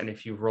abilities, and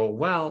if you roll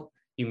well,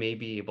 you may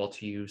be able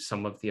to use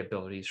some of the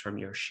abilities from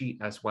your sheet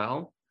as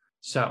well.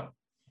 So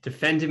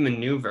defend and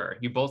maneuver,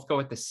 you both go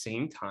at the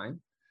same time.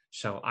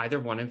 So either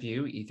one of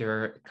you,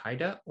 either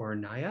Kaida or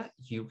Naya,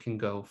 you can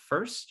go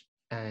first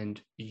and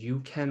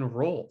you can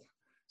roll.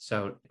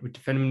 So with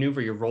defend and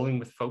maneuver, you're rolling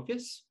with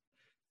focus.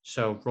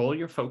 So roll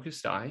your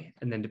focus die,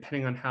 and then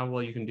depending on how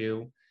well you can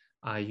do,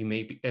 you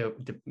may be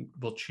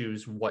will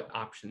choose what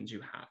options you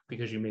have,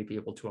 because you may be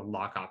able to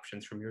unlock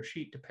options from your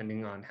sheet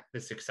depending on the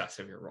success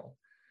of your roll.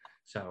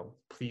 So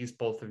please,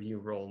 both of you,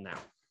 roll now.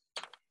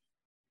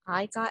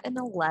 I got an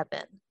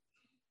 11.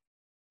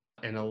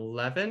 An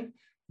 11,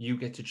 you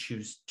get to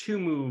choose 2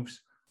 moves,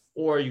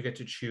 or you get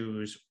to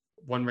choose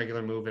 1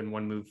 regular move and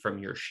 1 move from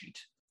your sheet.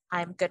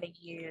 I'm going to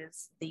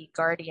use the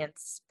Guardian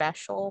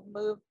special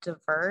move,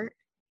 Divert,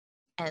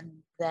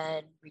 and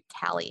then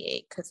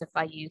Retaliate, because if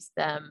I use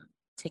them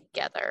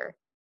together,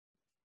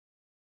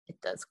 it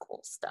does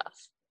cool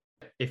stuff.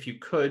 If you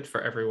could,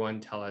 for everyone,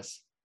 tell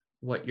us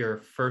what your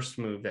first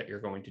move that you're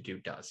going to do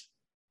does.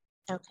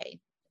 Okay.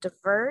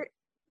 Divert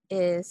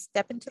is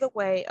step into the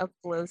way of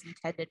blows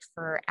intended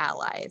for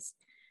allies.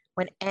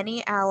 When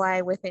any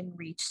ally within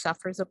reach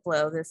suffers a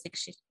blow, this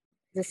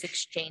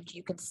exchange,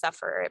 you can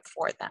suffer it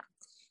for them.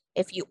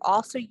 If you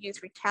also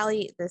use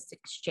Retaliate this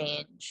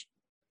exchange,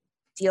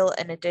 deal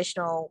an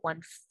additional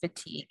 1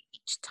 fatigue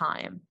each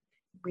time.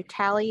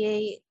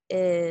 Retaliate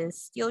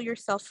is steal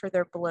yourself for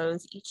their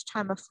blows each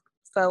time a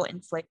foe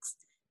inflicts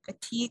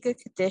fatigue, a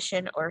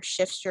condition, or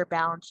shifts your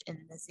balance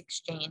in this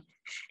exchange.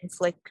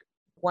 Inflict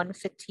 1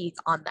 fatigue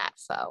on that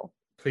foe.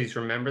 Please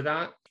remember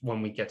that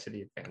when we get to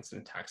the advance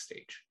and attack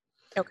stage.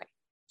 Okay.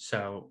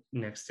 So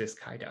next is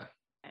Kaida.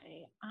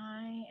 Okay,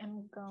 I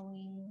am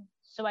going.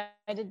 So I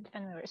did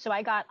defend the. So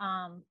I got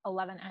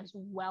 11 as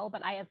well,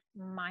 but I have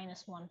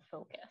 -1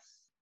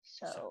 focus.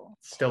 So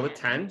still 10. A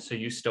 10, so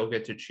you still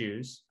get to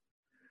choose.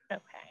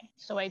 Okay,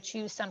 so I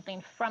choose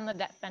something from the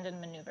defend and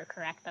maneuver,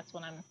 correct? That's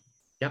what I'm.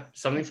 Yep,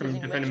 something from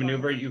defend and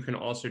maneuver. You can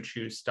also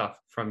choose stuff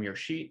from your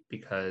sheet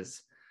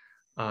because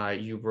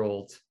you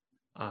rolled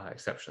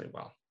exceptionally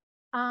well.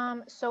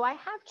 So I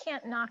have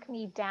can't knock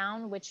me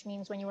down, which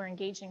means when you are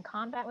engaged in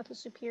combat with a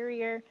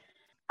superior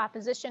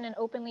opposition and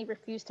openly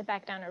refuse to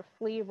back down or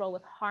flee, roll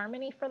with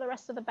harmony for the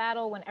rest of the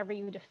battle whenever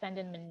you defend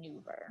and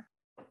maneuver.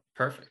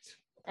 Perfect.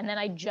 And then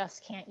I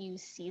just can't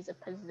use seize a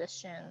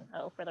position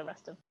for the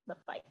rest of the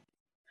fight.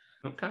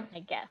 Okay. I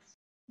guess.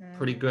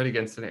 Pretty good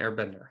against an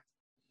airbender.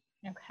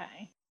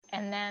 Okay.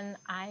 And then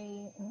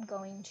I am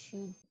going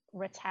to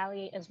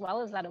retaliate as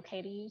well. Is that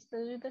okay to use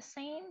the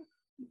same?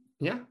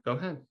 Yeah, go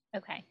ahead.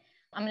 Okay.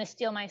 I'm going to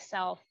steel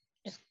myself,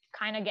 just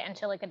kind of get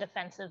into like a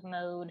defensive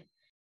mode.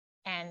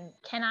 And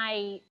can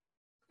I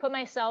put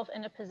myself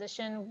in a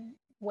position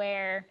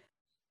where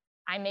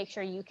I make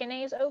sure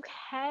Yukine is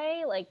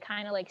okay? Like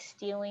kind of like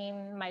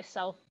stealing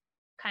myself,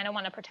 kind of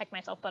want to protect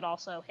myself, but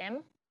also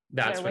him?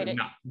 That's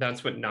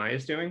what Naya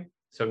is doing.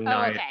 So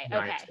Naya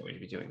is going to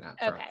be doing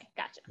that. Okay,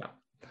 gotcha. Yeah.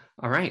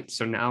 All right.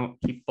 So now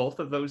keep both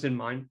of those in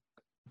mind,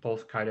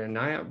 both Kaida and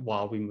Naya,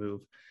 while we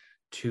move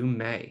to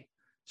May.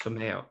 So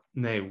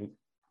May,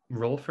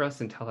 roll for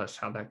us and tell us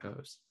how that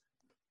goes.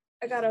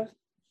 I got a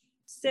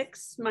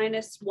 6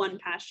 -1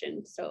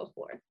 passion, so a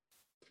 4.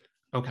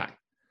 Okay.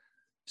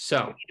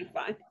 So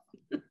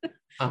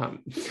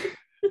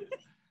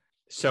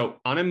so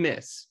on a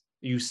miss,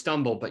 You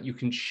stumble, but you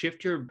can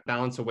shift your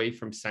balance away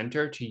from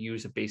center to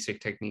use a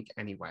basic technique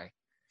anyway.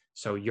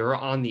 So you're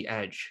on the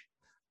edge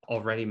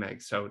already,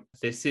 Meg. So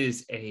this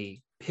is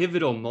a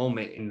pivotal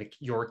moment in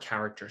your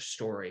character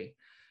story.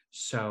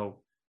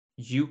 So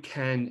you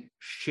can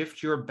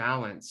shift your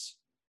balance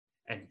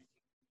and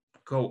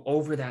go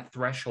over that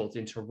threshold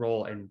into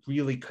role and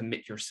really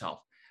commit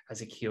yourself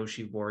as a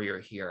Kyoshi warrior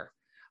here,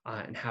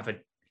 and have a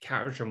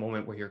character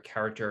moment where your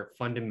character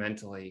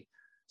fundamentally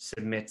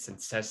submits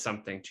and says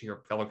something to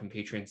your fellow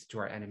compatriots, to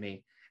our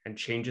enemy, and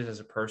changes as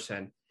a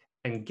person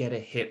and get a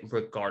hit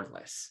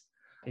regardless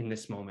in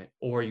this moment.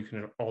 Or you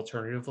can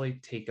alternatively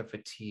take a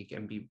fatigue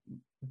and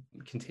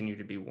continue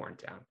to be worn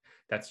down.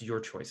 That's your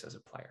choice as a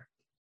player.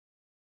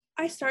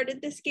 I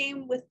started this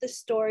game with the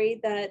story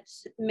that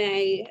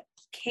May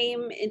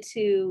came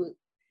into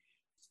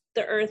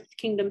the Earth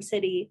Kingdom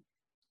City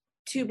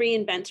to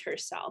reinvent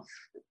herself,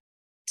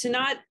 to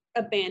not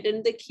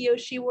abandon the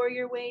Kyoshi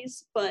warrior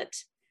ways, but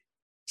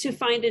to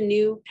find a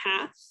new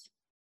path.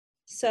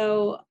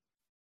 So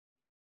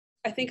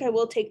I think I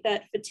will take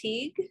that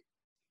fatigue.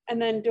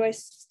 And then do I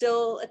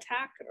still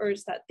attack, or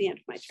is that the end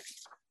of my turn?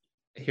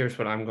 Here's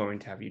what I'm going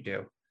to have you do.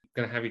 I'm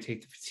going to have you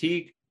take the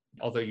fatigue.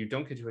 Although you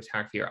don't get to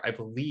attack here, I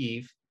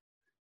believe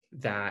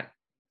that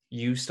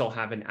you still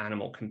have an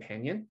animal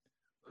companion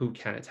who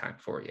can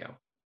attack for you.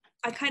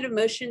 I kind of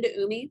motion to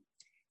Umi,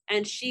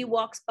 and she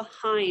walks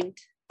behind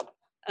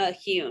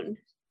Hyun,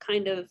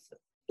 kind of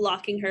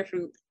blocking her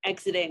from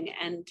exiting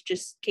and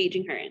just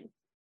caging her in.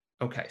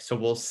 Okay, so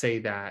we'll say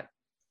that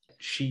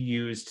she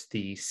used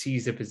the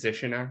seize a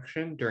position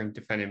action during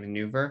defend and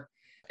maneuver,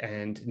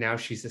 and now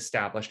she's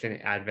established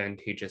an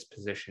advantageous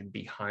position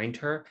behind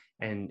her,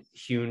 and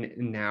Hyun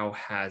now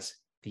has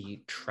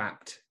the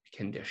trapped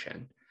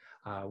condition,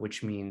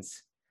 which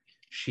means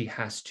she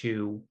has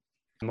to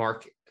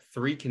mark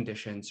 3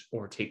 conditions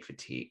or take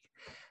fatigue.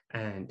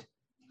 And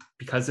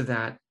because of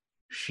that,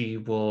 she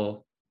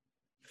will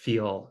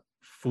feel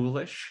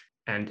foolish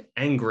and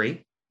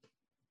angry,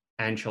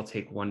 and she'll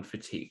take 1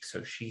 fatigue.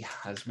 So she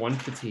has 1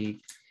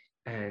 fatigue,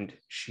 and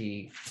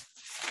she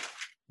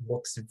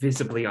looks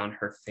visibly on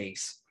her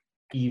face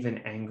even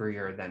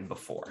angrier than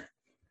before.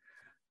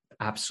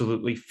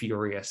 Absolutely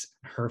furious.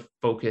 Her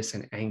focus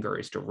and anger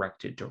is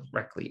directed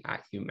directly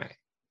at Yume.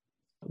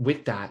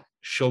 With that,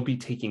 she'll be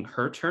taking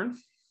her turn.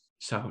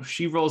 So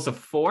she rolls a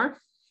 4,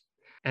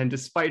 and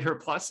despite her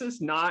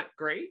pluses, not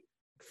great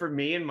for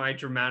me in my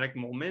dramatic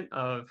moment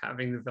of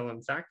having the villain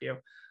attack you.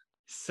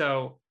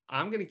 So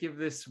I'm going to give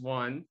this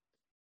one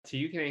to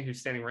Yukine, who's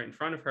standing right in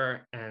front of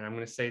her, and I'm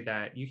going to say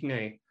that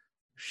Yukine,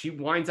 she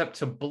winds up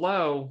to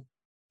blow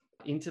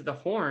into the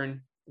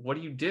horn. What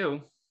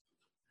do?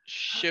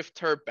 Shift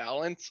her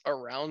balance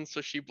around so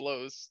she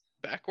blows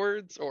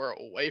backwards or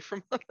away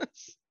from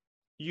us?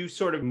 You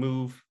sort of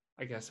move,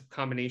 I guess, a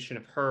combination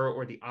of her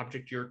or the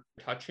object you're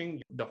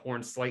touching, the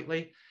horn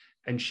slightly,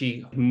 and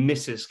she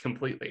misses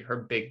completely her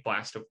big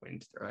blast of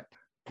wind through it.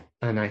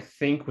 And I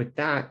think with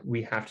that,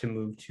 we have to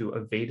move to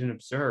evade and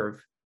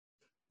observe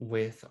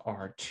with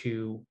our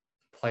 2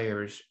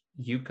 players,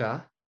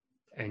 Yuka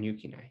and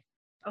Yukine.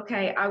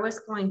 Okay, I was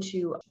going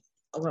to,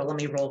 well, let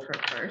me roll her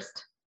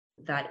first.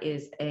 That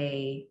is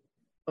it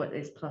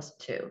is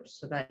 +2.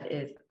 So that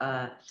is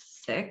a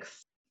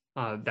 6.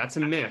 That's a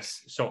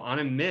miss. So on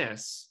a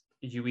miss,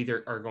 you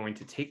either are going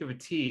to take a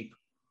fatigue,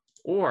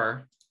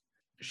 or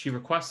she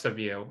requests of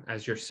you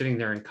as you're sitting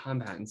there in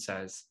combat and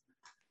says,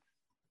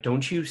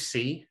 "Don't you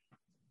see,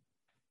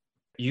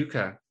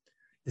 Yuka,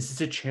 this is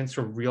a chance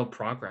for real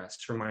progress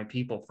for my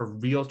people, for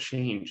real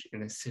change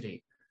in the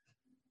city.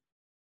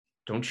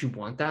 Don't you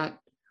want that?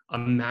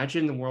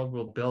 Imagine the world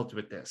we'll build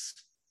with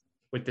this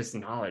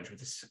knowledge,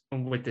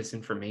 with this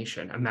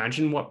information.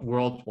 Imagine what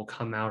world will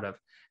come out of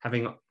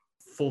having a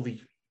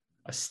fully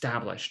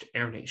established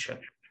Air Nation."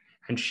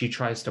 And she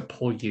tries to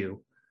pull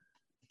you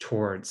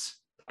towards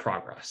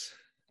progress.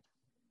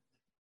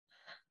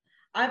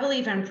 I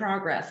believe in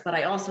progress, but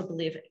I also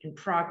believe in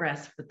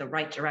progress with the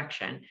right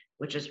direction,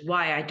 which is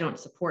why I don't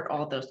support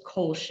all those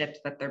coal ships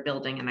that they're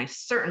building, and I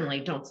certainly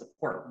don't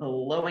support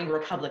blowing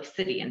Republic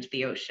City into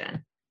the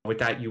ocean. With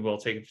that, you will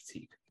take a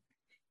fatigue.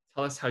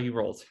 Tell us how you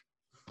rolled.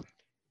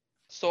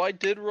 So I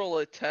did roll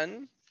a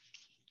 10,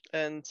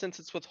 and since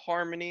it's with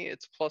Harmony,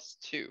 it's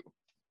 +2.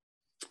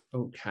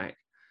 Okay.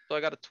 So I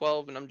got a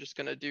 12, and I'm just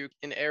going to do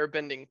an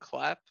airbending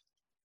clap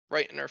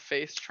right in her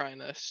face, trying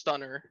to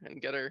stun her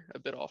and get her a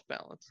bit off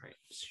balance. Right.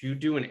 So you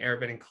do an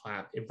airbending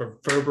clap. It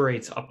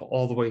reverberates up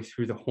all the way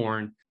through the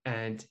horn,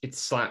 and it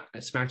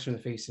smacks her in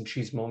the face, and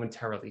she's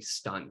momentarily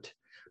stunned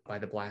by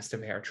the blast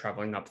of air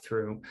traveling up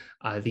through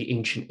the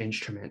ancient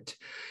instrument.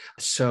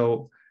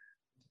 So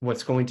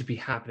what's going to be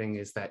happening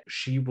is that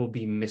she will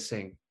be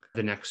missing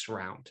the next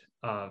round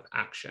of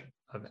action,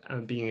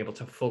 of being able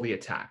to fully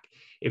attack.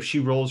 If she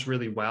rolls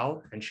really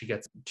well and she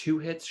gets 2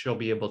 hits, she'll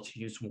be able to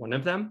use one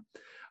of them,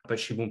 but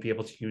she won't be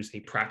able to use a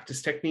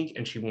practice technique,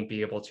 and she won't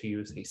be able to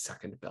use a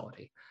second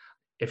ability.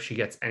 If she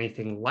gets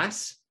anything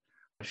less,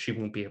 she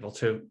won't be able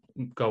to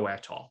go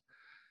at all.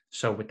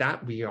 So with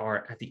that, we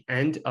are at the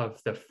end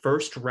of the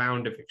first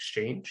round of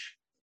exchange.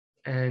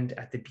 And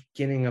at the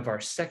beginning of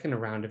our second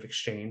round of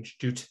exchange,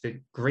 due to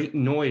the great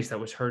noise that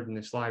was heard in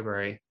this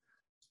library,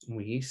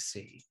 we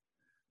see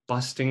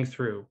busting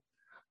through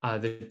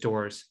the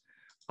doors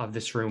of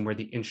this room where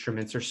the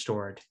instruments are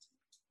stored,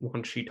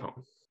 Wan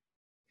Shitong.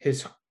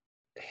 His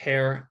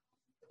hair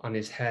on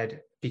his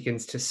head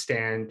begins to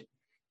stand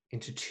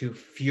into two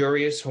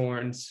furious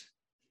horns.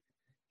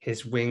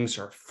 His wings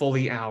are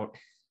fully out,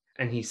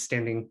 and he's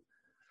standing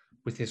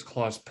with his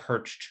claws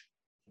perched,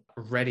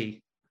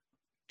 ready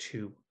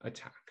to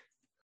attack.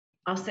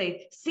 I'll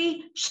say,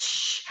 see,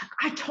 shh,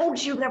 I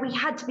told you that we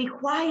had to be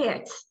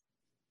quiet.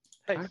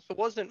 Hey, it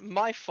wasn't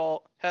my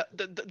fault.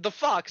 The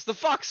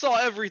fox saw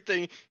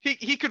everything.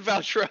 He could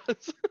vouch for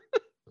us.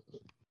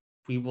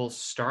 We will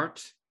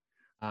start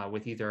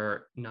with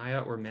either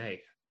Naya or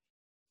May.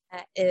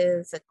 That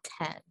is a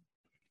 10.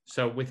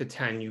 So with a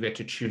 10, you get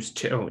to choose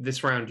two.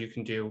 This round, you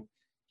can do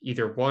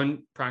either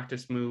one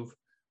practice move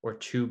or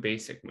two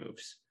basic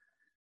moves.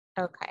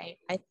 Okay,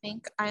 I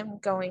think I'm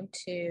going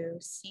to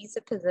seize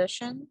a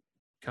position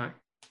Okay.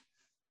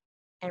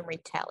 and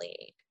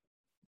retaliate.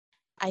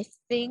 I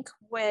think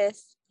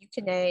with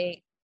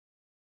Yukine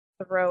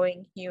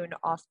throwing Hyun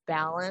off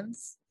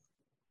balance,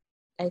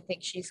 I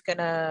think she's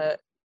gonna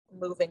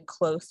move in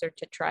closer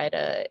to try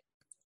to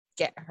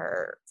get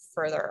her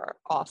further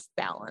off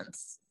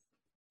balance.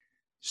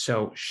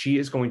 So she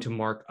is going to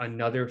mark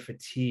another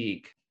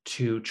fatigue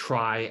to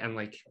try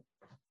and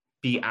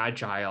be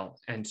agile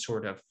and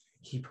sort of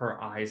keep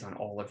her eyes on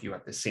all of you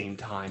at the same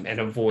time and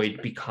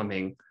avoid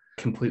becoming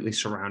completely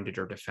surrounded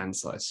or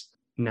defenseless.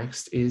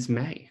 Next is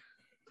May.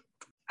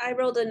 I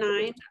rolled a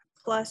 9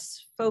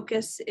 plus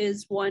focus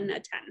is 1, a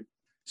 10.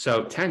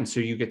 So 10, so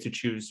you get to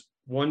choose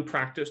one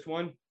practiced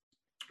one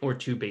or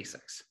two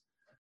basics.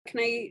 Can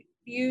I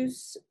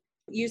use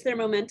their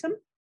momentum?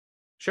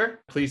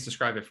 Sure. Please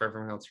describe it for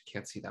everyone else who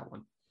can't see that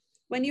one.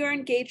 When you are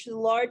engaged with a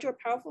large or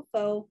powerful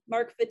foe,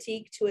 mark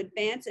fatigue to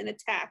advance and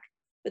attack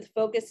with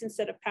focus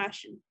instead of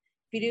passion.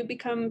 If you do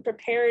become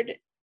prepared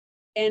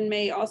and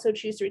may also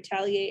choose to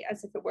retaliate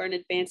as if it were an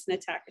advance and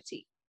attack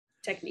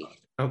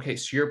technique. Okay,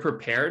 so you're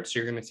prepared. So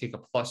you're going to take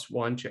a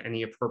 +1 to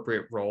any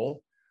appropriate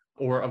roll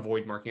or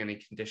avoid marking any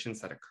conditions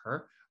that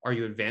occur. Are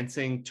you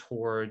advancing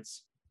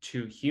towards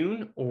to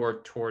Hyun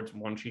or towards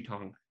Wan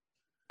Shitong?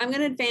 I'm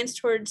going to advance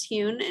towards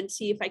Hyun and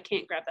see if I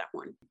can't grab that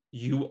horn.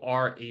 You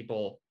are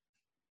able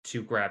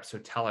to grab. So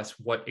tell us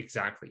what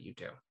exactly you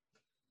do.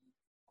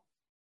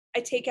 I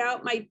take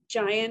out my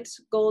giant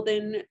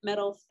golden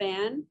metal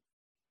fan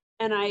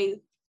and I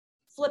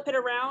flip it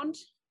around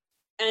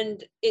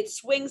and it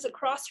swings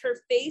across her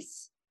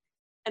face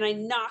and I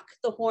knock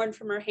the horn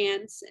from her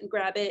hands and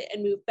grab it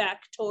and move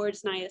back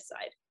towards Naya's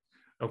side.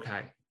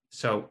 Okay,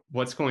 so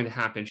what's going to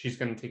happen? She's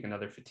going to take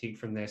another fatigue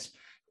from this.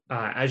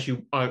 As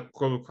you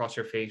go across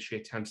her face, she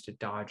attempts to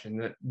dodge,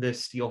 and the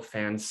steel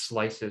fan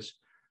slices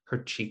her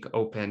cheek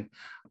open,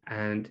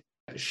 and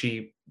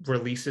she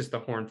releases the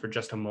horn for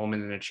just a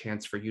moment and a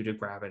chance for you to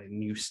grab it,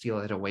 and you steal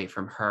it away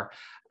from her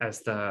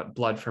as the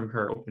blood from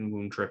her open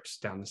wound drips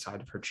down the side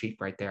of her cheek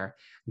right there.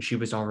 And she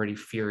was already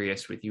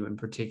furious with you, in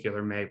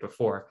particular, May,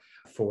 before,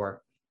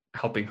 for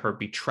helping her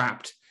be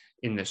trapped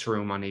in this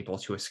room, unable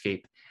to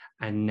escape.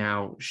 And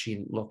now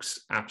she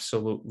looks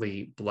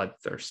absolutely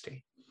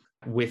bloodthirsty.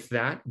 With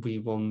that, we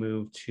will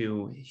move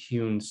to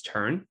Hyun's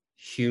turn.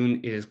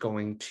 Hyun is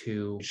going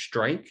to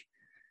strike,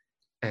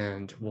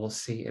 and we'll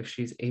see if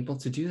she's able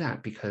to do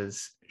that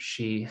because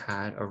she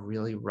had a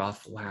really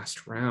rough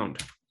last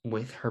round.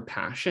 With her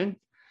passion,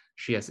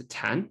 she has a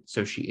 10,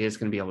 so she is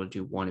going to be able to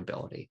do one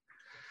ability.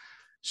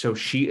 So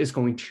she is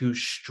going to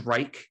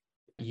strike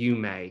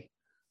Yume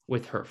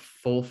with her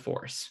full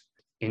force.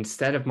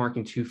 Instead of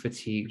marking 2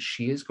 fatigue,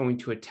 she is going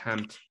to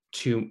attempt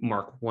to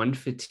mark 1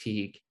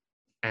 fatigue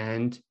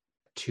and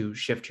to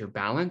shift your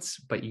balance,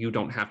 but you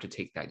don't have to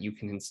take that. You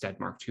can instead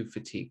mark 2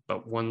 fatigue.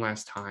 But one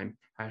last time,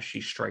 as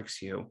she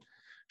strikes you,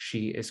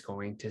 she is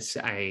going to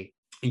say,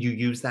 you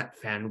use that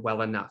fan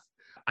well enough.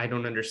 I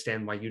don't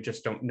understand why you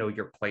just don't know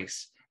your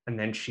place. And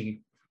then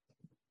she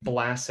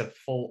blasts a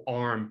full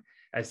arm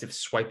as if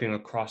swiping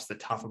across the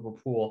top of a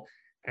pool,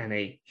 and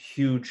a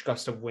huge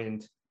gust of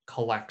wind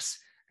collects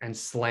and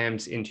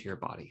slams into your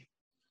body.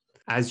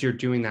 As you're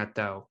doing that,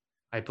 though,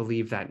 I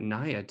believe that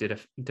Naya did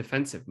a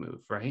defensive move,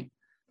 right?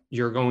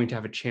 You're going to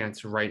have a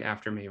chance right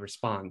after May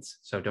responds,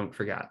 so don't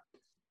forget.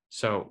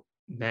 So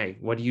May,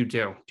 what do?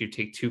 Do you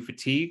take 2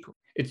 fatigue?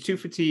 It's 2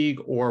 fatigue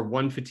or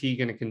 1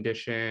 fatigue in a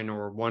condition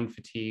or 1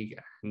 fatigue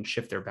and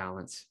shift their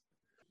balance.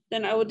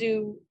 Then I will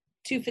do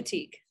 2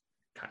 fatigue.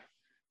 Okay,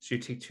 so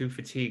you take 2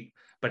 fatigue,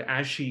 but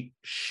as she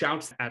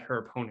shouts at her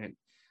opponent,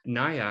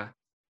 Naya,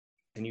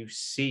 and you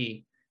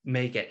see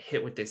May get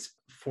hit with this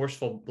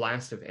forceful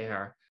blast of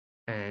air,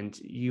 and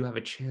you have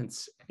a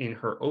chance in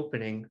her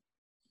opening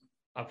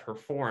of her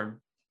form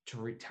to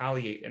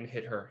retaliate and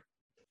hit her.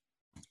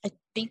 I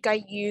think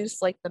I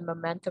used the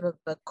momentum of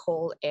the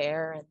cold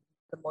air and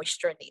the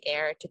moisture in the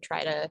air to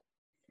try to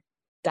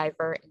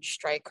divert and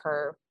strike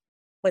her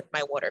with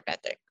my water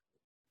bending.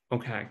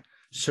 Okay.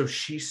 So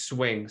she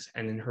swings,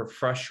 and in her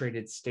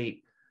frustrated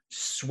state,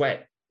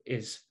 sweat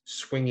is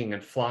swinging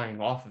and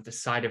flying off of the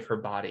side of her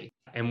body.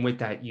 And with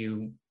that,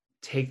 you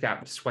take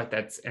that sweat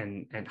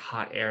and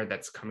hot air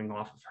that's coming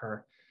off of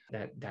her,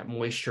 that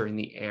moisture in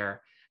the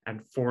air,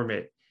 and form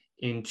it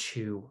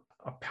into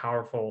a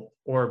powerful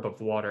orb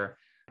of water.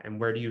 And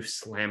where do you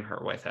slam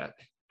her with it?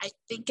 I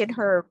think in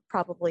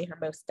probably her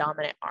most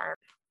dominant arm.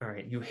 All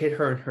right, you hit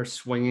her in her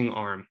swinging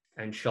arm,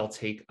 and she'll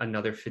take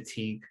another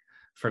fatigue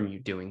from you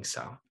doing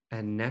so.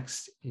 And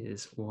next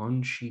is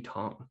Wan Shi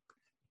Tong.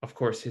 Of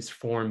course, his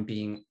form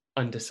being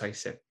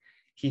undecisive,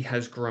 he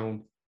has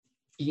grown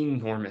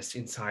enormous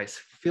in size,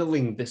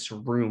 filling this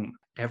room.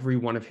 Every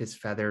one of his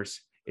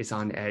feathers is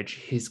on edge.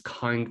 His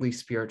kindly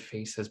spirit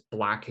face has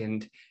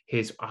blackened.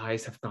 His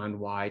eyes have gone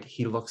wide.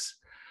 He looks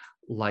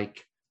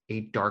like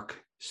a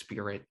dark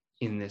spirit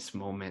in this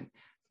moment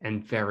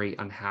and very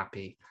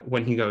unhappy.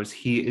 When he goes,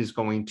 he is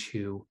going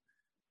to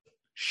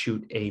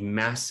shoot a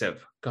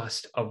massive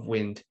gust of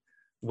wind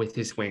with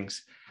his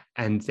wings,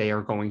 and they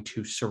are going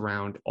to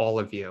surround all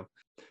of you.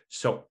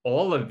 So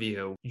all of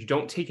you, you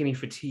don't take any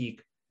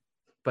fatigue,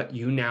 but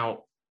you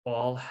now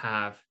all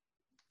have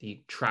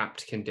the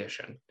trapped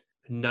condition.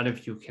 None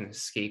of you can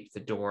escape the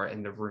door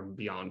and the room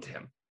beyond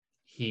him.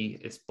 He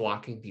is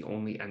blocking the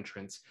only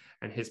entrance,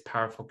 and his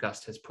powerful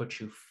gust has put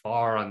you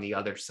far on the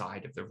other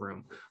side of the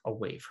room,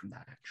 away from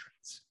that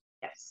entrance.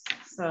 Yes.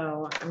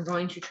 So I'm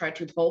going to try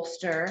to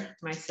bolster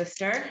my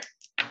sister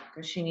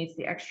because she needs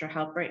the extra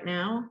help right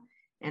now.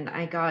 And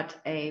I got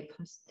a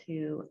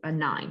 +2, a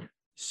 9.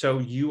 So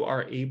you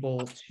are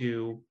able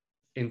to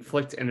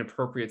inflict an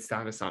appropriate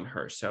status on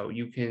her. So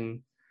you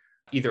can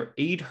either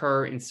aid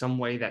her in some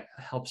way that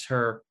helps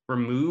her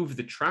remove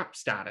the trap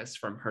status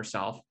from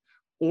herself,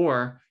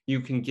 or you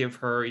can give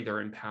her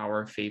either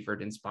empower,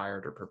 favored,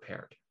 inspired, or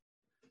prepared.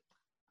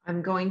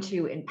 I'm going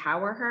to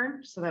empower her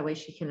so that way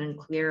she can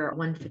clear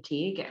 1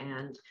 fatigue.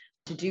 And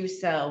to do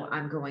so,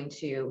 I'm going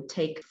to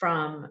take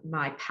from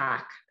my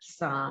pack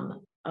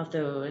some of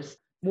those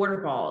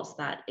water balls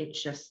that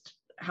it's just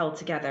held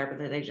together,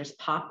 but they just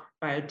pop,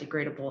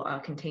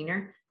 biodegradable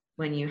container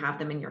when you have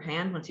them in your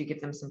hand, once you give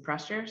them some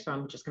pressure. So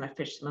I'm just going to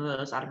fish some of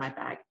those out of my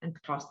bag and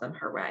toss them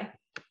her way.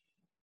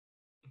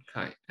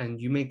 Okay, and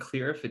you may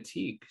clear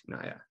fatigue,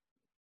 Naya.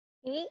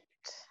 8.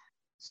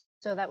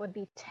 So that would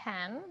be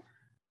 10.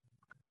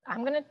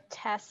 I'm going to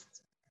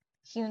test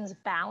Hune's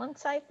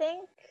balance, I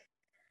think.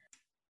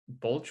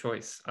 Bold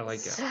choice. I like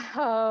it.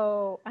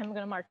 So I'm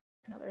going to mark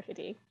another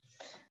fatigue.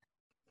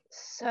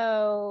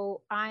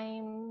 So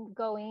I'm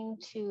going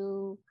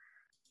to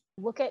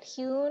look at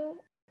Hune.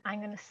 I'm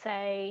going to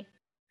say,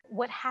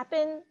 what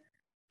happened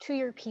to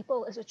your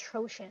people is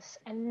atrocious,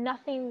 and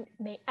nothing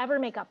may ever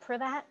make up for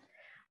that.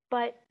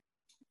 But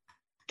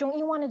don't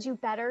you want to do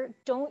better?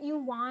 Don't you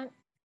want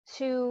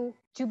to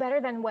do better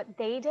than what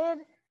they did?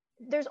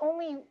 There's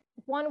only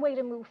one way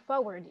to move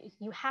forward.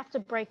 You have to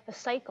break the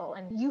cycle,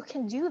 and you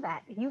can do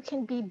that. You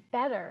can be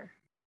better.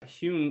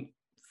 Hune,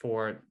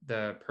 for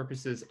the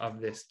purposes of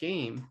this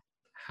game,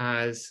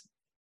 has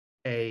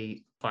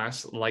a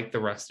class like the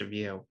rest of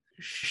you.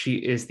 She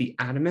is the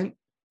adamant,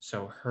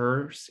 so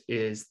hers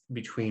is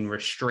between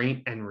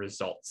restraint and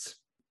results.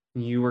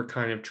 You were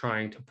kind of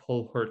trying to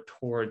pull her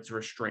towards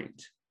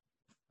restraint,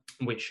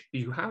 which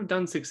you have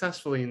done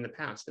successfully in the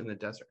past in the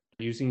desert.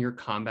 Using your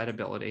combat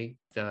ability,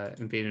 the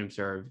Invade and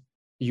Observe,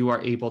 you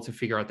are able to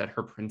figure out that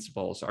her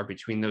principles are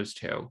between those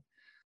two.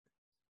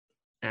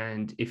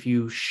 And if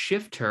you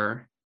shift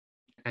her,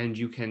 and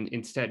you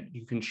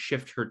can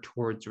shift her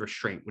towards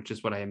restraint, which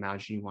is what I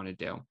imagine you want to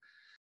do.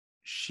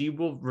 She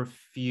will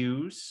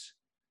refuse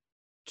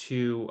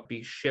to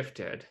be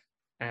shifted,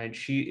 and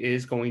she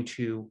is going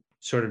to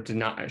sort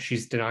of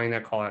she's denying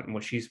that call out. And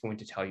what she's going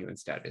to tell you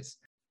instead is,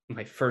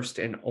 my first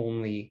and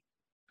only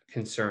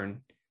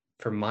concern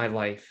for my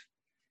life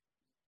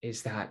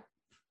is that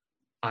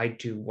I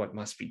do what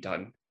must be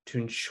done to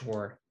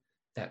ensure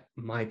that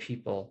my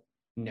people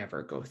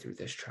never go through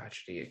this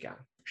tragedy again.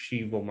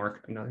 She will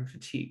mark another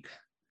fatigue.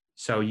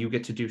 So you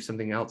get to do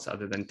something else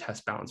other than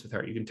test balance with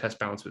her. You can test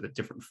balance with a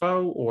different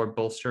foe, or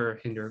bolster,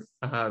 hinder,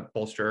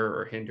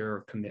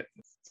 or commit.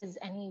 Does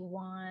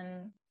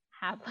anyone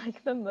have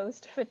like the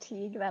most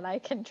fatigue that I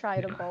can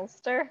try to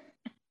bolster?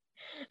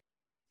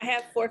 I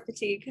have 4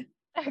 fatigue.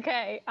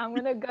 Okay, I'm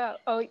gonna go.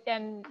 Oh,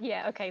 and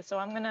yeah, okay, so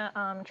I'm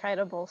gonna try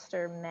to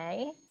bolster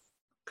May.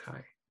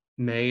 Okay.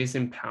 May is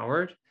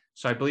empowered.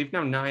 So I believe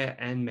now Naya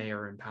and May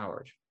are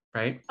empowered,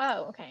 right?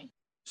 Oh, okay.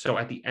 So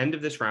at the end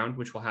of this round,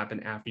 which will happen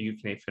after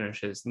Yukine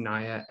finishes,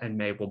 Naya and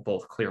May will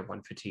both clear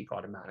 1 fatigue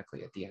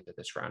automatically at the end of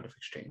this round of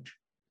exchange.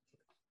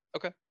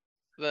 Okay.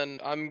 Then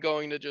I'm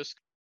going to just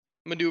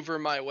maneuver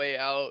my way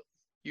out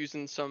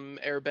using some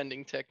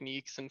airbending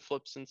techniques and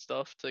flips and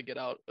stuff to get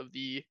out of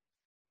the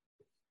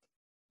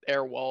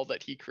air wall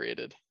that he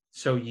created.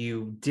 So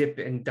you dip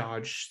and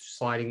dodge,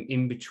 sliding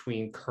in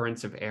between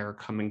currents of air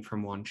coming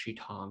from Wan Shi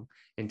Tong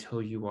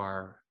until you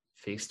are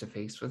face to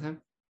face with him.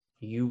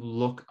 You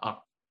look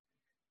up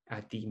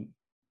at the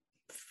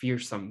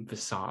fearsome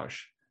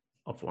visage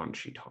of Wan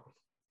Shi Tong.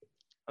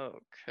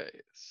 Okay,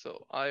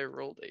 so I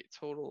rolled a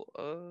total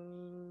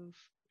of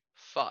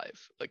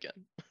 5 again.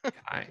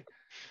 Okay.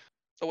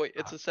 Oh wait,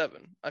 it's a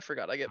 7. I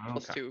forgot. I get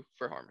plus Okay. 2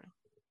 for harmony.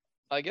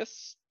 I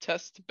guess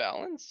test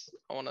balance.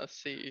 I want to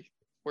see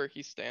where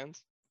he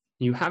stands.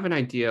 You have an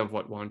idea of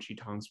what Wan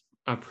Shitong's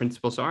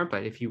principles are,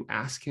 but if you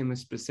ask him a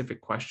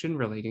specific question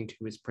relating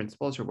to his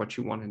principles or what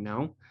you want to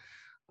know,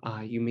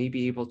 you may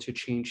be able to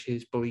change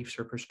his beliefs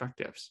or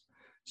perspectives.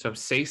 So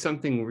say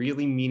something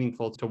really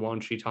meaningful to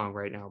Wan Shitong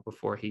right now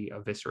before he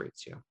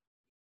eviscerates you.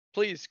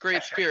 Please,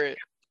 Great Spirit,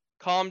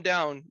 calm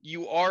down.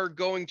 You are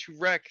going to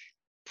wreck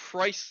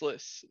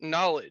priceless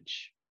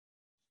knowledge.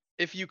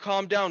 If you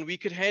calm down, we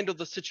could handle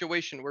the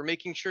situation. We're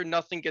making sure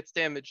nothing gets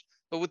damaged.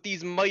 But with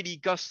these mighty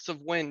gusts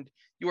of wind,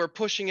 you are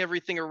pushing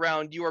everything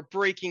around. You are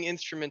breaking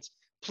instruments.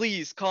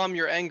 Please calm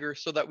your anger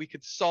so that we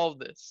could solve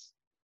this.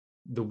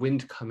 The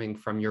wind coming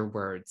from your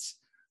words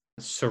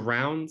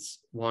surrounds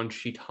Wan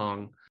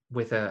Shitong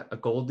with a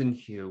golden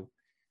hue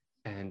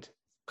and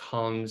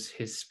calms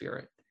his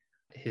spirit.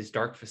 His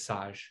dark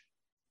visage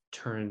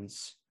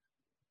turns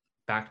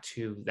back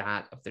to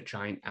that of the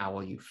giant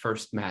owl you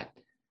first met,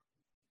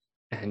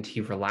 and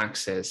he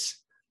relaxes,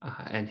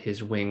 and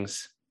his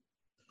wings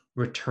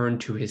return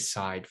to his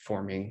side,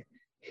 forming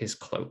his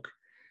cloak.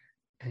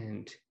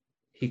 And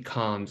he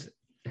calms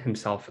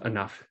himself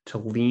enough to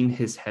lean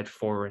his head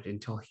forward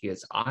until he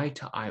is eye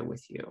to eye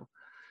with you.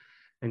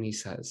 And he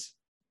says,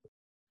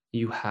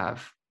 "You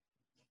have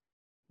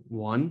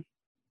 1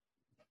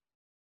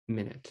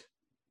 minute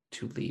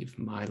to leave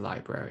my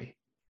library.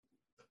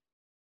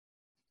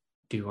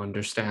 Do you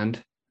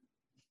understand?"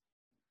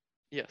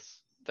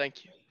 Yes,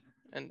 thank you.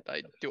 And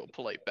I do a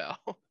polite bow.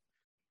 All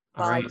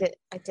Well, right.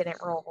 I didn't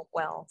roll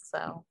well,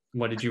 so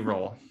What did you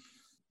roll?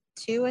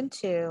 2 and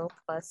 2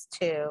 plus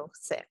 2,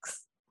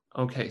 6.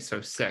 Okay,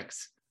 so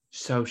 6.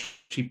 So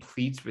she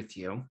pleads with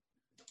you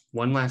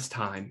one last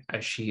time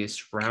as she is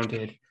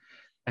surrounded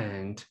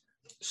and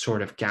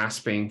sort of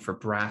gasping for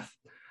breath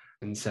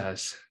and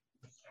says,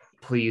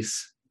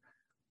 "Please,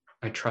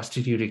 I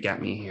trusted you to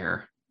get me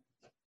here.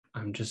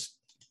 I'm just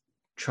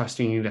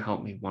trusting you to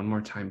help me one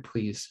more time,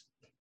 please,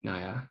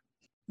 Naya."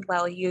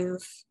 Well,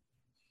 you've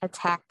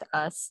attacked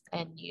us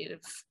and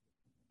you've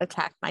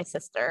attacked my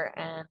sister,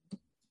 and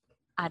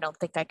I don't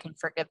think I can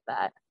forgive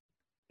that.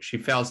 She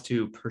fails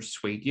to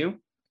persuade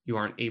you. You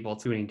aren't able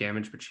to do any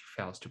damage, but she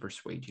fails to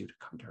persuade you to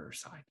come to her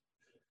side.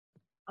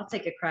 I'll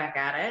take a crack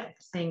at it,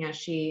 seeing as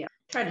she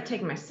tried to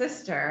take my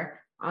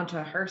sister onto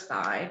her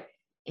side.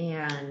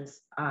 And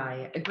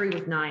I agree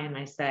with Naya and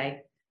I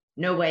say,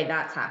 no way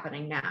that's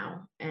happening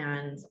now.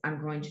 And I'm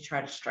going to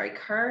try to strike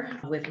her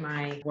with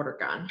my water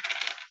gun.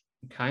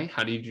 Okay,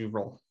 how did you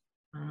roll?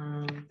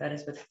 That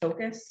is with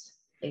focus,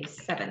 a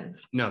 7.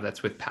 No,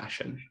 that's with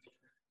passion.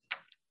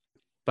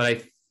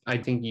 But I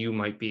think you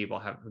might be able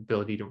to have the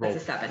ability to roll.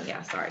 That's a 7,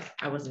 yeah, sorry.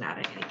 I wasn't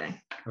adding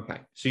anything. Okay,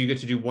 so you get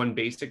to do 1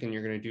 basic and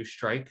you're going to do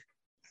strike.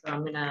 So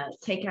I'm gonna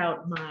take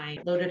out my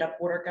loaded up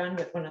water gun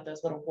with one of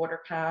those little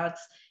water pads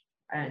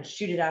and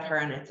shoot it at her,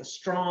 and it's a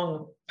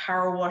strong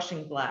power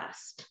washing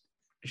blast.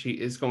 She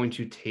is going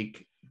to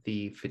take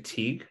the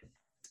fatigue.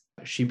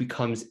 She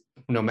becomes,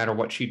 no matter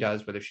what she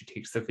does, whether she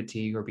takes the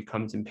fatigue or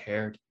becomes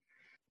impaired,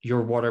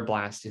 your water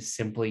blast is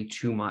simply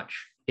too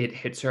much. It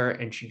hits her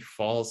and she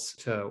falls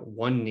to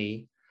one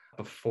knee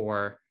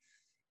before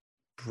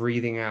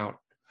breathing out.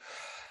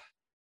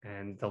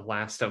 And the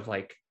last of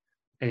like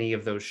any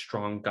of those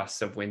strong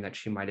gusts of wind that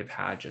she might have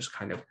had just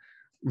kind of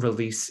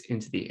release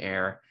into the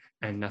air,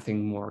 and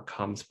nothing more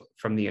comes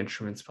from the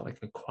instruments but like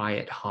a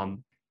quiet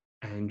hum.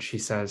 And she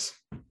says,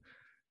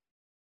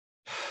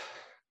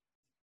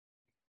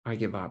 "I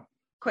give up."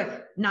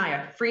 Quick,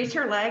 Naya, freeze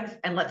her legs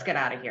and let's get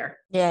out of here.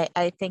 Yeah,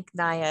 I think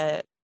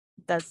Naya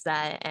does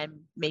that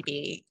and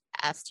maybe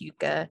asks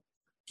Yuka,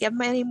 "Do you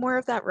have any more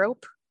of that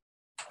rope?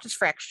 Just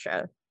for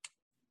extra."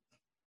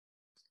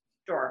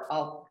 Sure,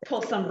 I'll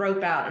pull some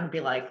rope out and be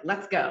like,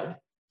 let's go.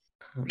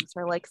 Freeze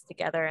her legs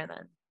together and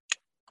then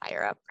tie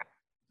her up.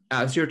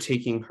 As you're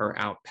taking her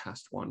out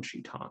past Wan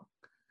Shitong,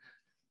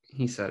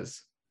 he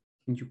says,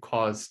 "You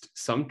caused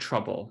some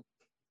trouble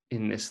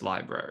in this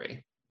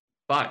library,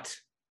 but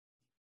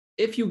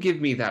if you give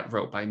me that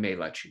rope, I may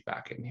let you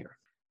back in here."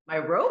 My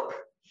rope?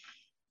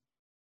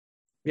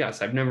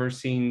 Yes, I've never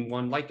seen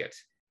one like it.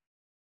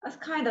 That's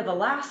kind of the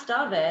last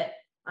of it.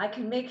 I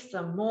can make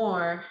some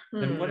more.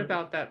 And what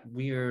about that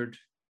weird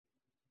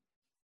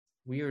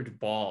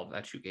ball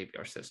that you gave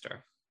your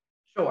sister?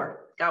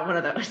 Sure, got one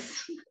of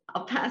those.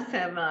 I'll pass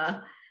him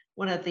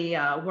one of the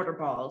water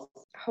balls.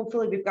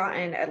 Hopefully we've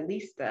gotten at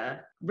least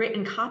a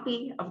written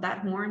copy of that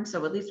horn,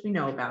 so at least we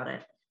know about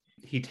it.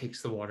 He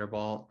takes the water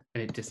ball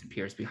and it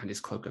disappears behind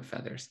his cloak of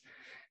feathers.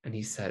 And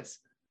he says,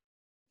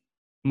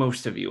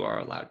 "Most of you are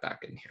allowed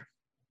back in here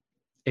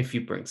if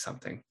you bring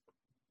something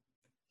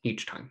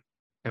each time.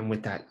 And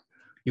with that,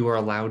 you are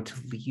allowed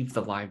to leave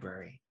the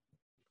library."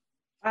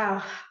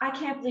 Wow, I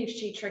can't believe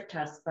she tricked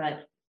us,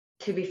 but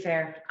to be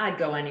fair, I'd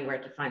go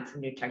anywhere to find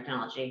some new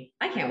technology.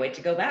 I can't wait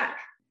to go back.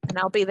 And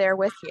I'll be there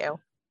with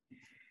you,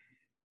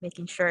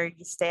 making sure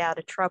you stay out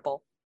of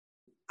trouble.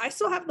 I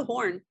still have the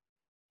horn.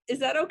 Is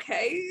that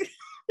okay?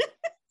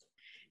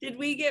 Did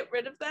we get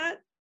rid of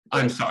that?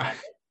 I'm sorry.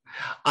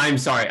 I'm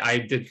sorry. I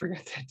did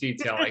forget that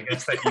detail. I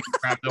guess that you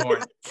grabbed the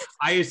horn.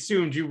 I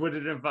assumed you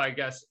wouldn't have, I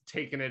guess,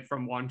 taken it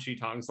from Wan Chi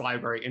Tong's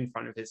library in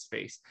front of his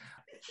face.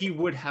 He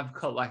would have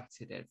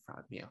collected it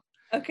from you.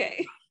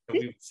 Okay. So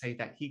we would say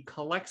that he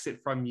collects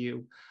it from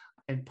you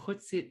and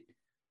puts it,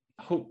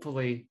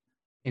 hopefully,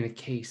 in a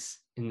case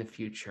in the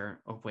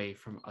future away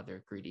from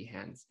other greedy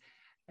hands,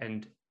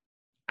 and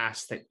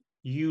asks that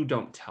you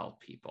don't tell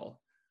people.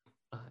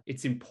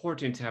 It's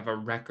important to have a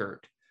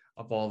record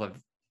of all of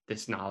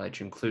this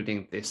knowledge,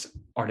 including this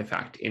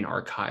artifact in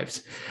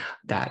archives,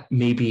 that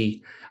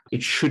maybe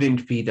it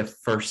shouldn't be the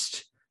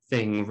first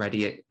thing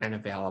ready and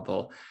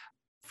available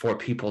for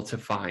people to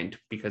find,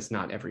 because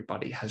not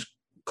everybody has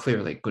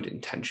clearly good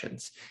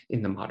intentions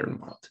in the modern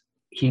world.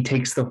 He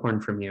takes the horn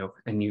from you,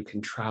 and you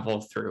can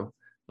travel through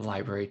the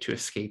library to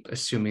escape,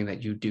 assuming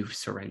that you do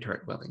surrender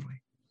it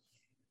willingly.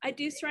 I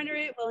do surrender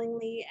it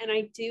willingly, and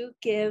I do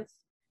give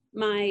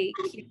my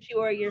Keep You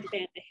or Your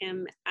Fan to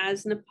him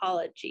as an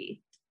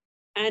apology.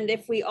 And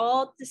if we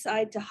all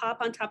decide to hop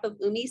on top of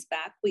Umi's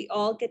back, we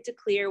all get to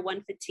clear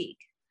one fatigue.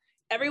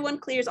 Everyone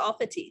clears all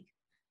fatigue.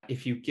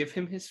 If you give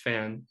him his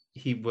fan,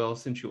 he will,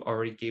 since you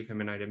already gave him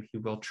an item, he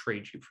will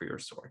trade you for your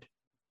sword.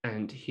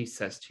 And he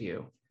says to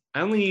you,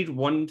 I only need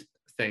one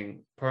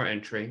thing per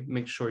entry.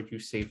 Make sure you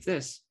save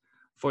this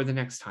for the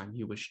next time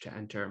you wish to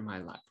enter my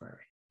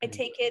library. I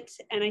take it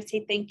and I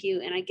say thank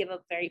you, and I give a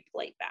very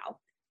polite bow.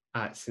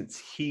 Since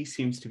he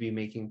seems to be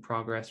making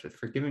progress with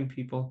forgiving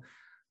people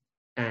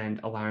and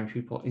allowing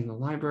people in the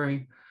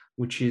library,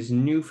 which is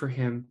new for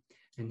him,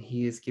 and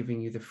he is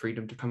giving you the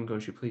freedom to come and go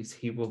as you please,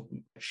 he will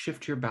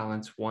shift your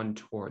balance one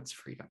towards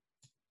freedom.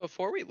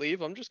 Before we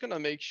leave, I'm just gonna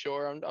make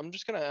sure, I'm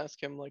just gonna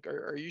ask him, like,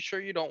 are you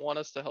sure you don't want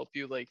us to help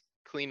you, like,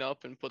 clean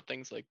up and put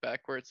things, like,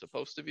 back where it's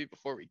supposed to be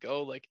before we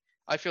go? Like,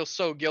 I feel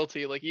so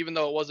guilty, like, even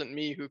though it wasn't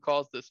me who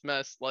caused this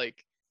mess,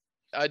 like,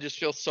 I just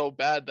feel so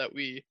bad that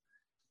we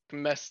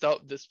messed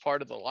up this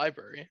part of the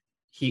library.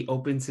 He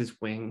opens his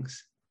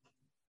wings,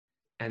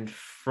 and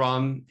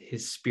from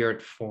his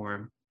spirit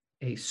form,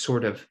 a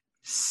sort of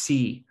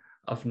sea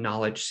of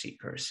knowledge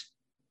seekers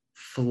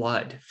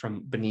flood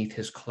from beneath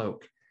his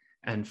cloak,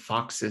 and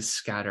foxes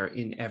scatter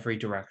in every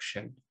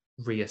direction,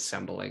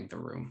 reassembling the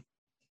room.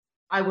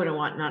 I wouldn't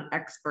want not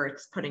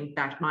experts putting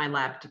back my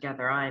lab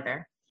together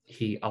either.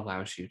 He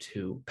allows you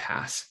to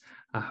pass,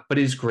 but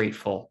is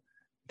grateful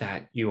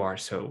that you are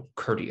so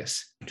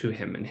courteous to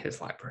him in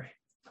his library.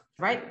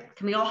 Right?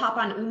 Can we all hop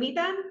on Umi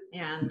then?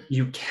 And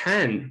You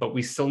can, but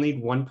we still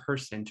need one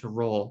person to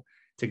roll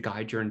to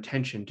guide your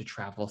intention to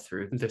travel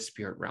through the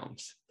spirit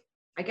realms.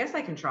 I guess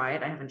I can try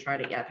it. I haven't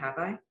tried it yet, have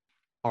I?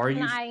 Are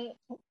Can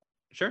you?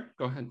 Sure,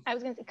 go ahead. I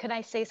was gonna say, could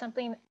I say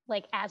something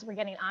like as we're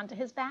getting onto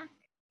his back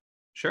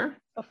Sure.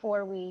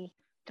 before we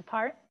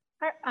depart?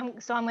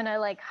 So I'm gonna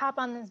like hop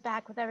on his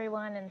back with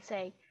everyone and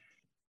say,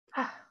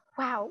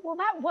 wow, well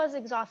that was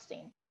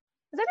exhausting.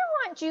 Does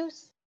anyone want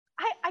juice?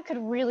 I could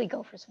really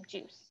go for some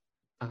juice.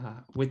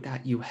 With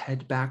that, you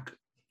head back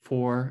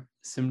for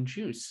some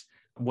juice.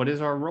 What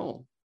is our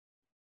roll?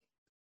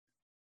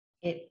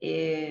 It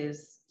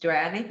is, do I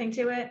add anything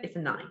to it? It's a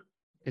 9.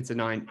 It's a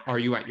 9. Are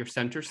you at your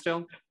center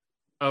still?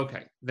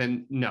 Okay,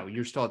 then no,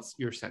 you're still at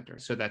your center.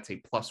 So that's a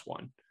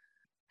 +1.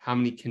 How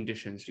many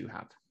conditions do you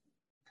have?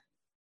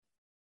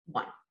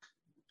 1.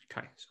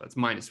 Okay, so that's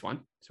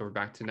 -1. So we're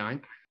back to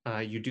 9.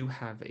 You do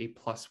have a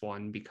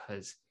 +1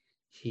 because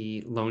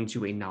he loans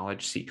you a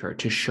knowledge seeker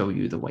to show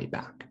you the way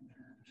back.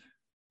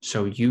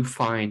 So you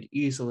find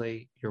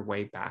easily your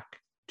way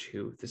back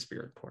to the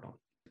spirit portal.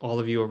 All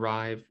of you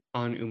arrive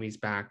on Umi's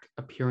back,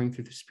 appearing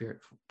through the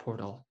spirit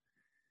portal,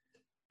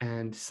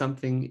 and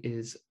something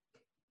is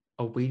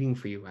awaiting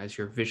for you as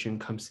your vision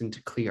comes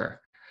into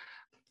clear.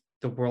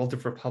 The world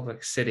of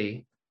Republic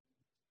City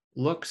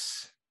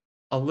looks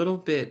a little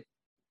bit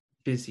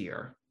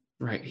busier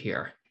right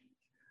here.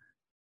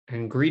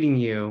 And greeting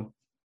you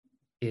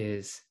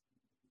is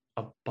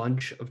a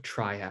bunch of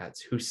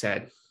triads who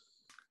said,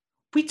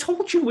 we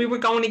told you we were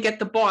going to get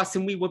the boss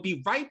and we will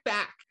be right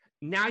back.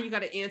 Now you got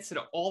to answer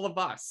to all of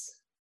us.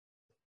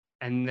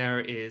 And there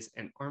is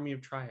an army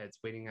of triads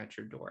waiting at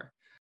your door.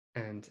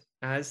 And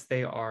as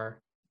they are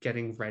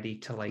getting ready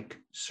to like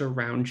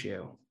surround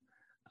you,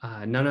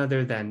 none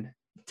other than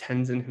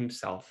Tenzin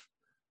himself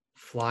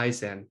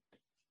flies in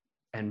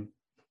and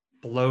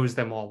blows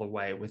them all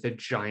away with a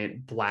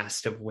giant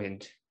blast of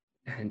wind.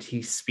 And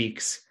he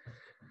speaks,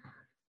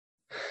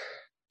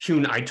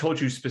 Hyun, I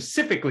told you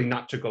specifically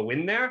not to go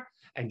in there,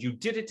 and you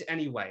did it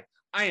anyway.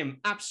 I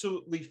am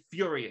absolutely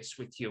furious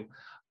with you.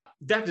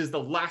 That is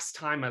the last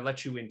time I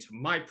let you into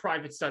my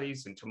private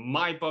studies, into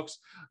my books.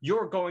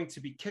 You're going to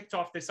be kicked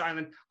off this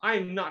island. I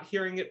am not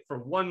hearing it for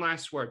one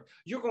last word.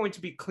 You're going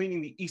to be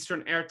cleaning the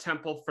Eastern Air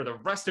Temple for the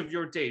rest of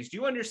your days. Do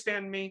you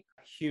understand me?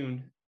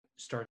 Hyun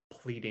starts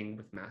pleading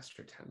with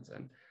Master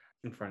Tenzin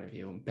in front of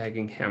you,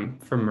 begging him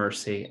for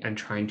mercy and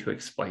trying to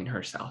explain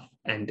herself.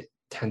 And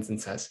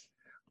Tenzin says,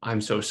 I'm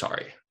so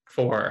sorry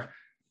for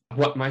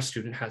what my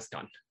student has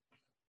done.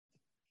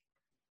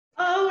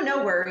 Oh,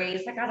 no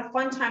worries. I got a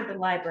fun time at the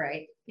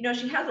library.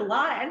 She has a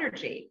lot of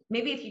energy.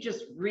 Maybe if you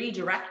just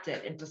redirect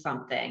it into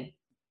something,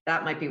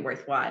 that might be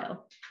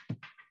worthwhile.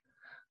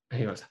 And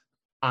he goes,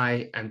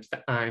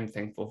 I'm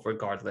thankful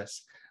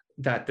regardless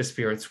that the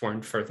spirits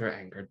weren't further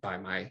angered by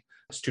my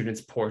students'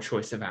 poor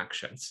choice of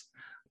actions.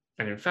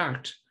 And in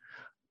fact,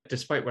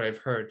 despite what I've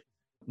heard,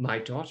 my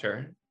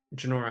daughter,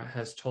 Janora,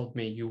 has told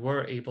me you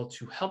were able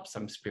to help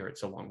some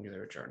spirits along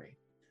their journey.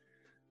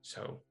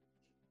 So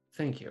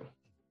thank you.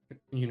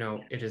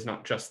 It is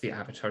not just the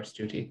Avatar's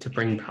duty to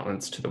bring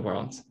balance to the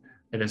world.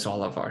 It is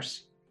all of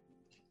ours.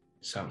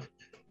 So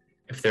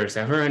if there's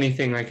ever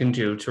anything I can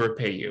do to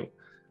repay you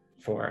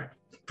for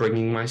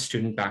bringing my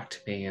student back to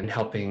me and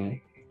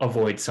helping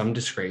avoid some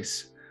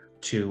disgrace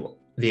to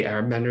the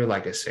Airbender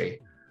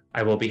legacy,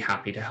 I will be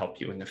happy to help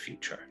you in the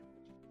future.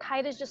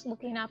 Kaida's just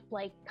looking up,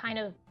 like, kind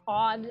of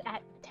awed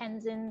at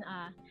Tenzin,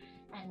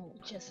 and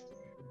just,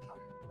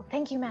 well,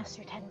 thank you,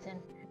 Master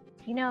Tenzin.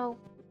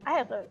 I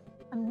have an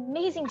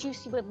amazing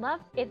juice you would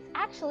love. It's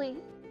actually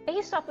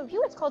based off of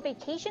you. It's called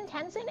Vacation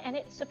Tenzin, and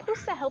it's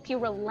supposed to help you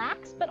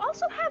relax, but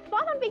also have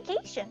fun on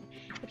vacation.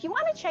 If you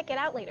want to check it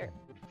out later,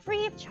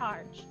 free of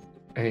charge.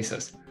 And he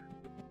says,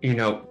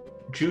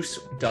 juice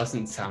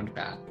doesn't sound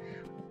bad.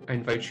 I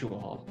invite you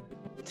all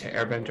to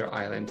Airbender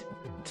Island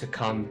to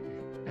come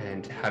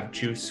and have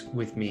juice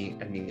with me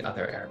and the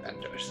other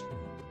Airbenders.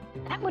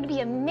 That would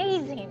be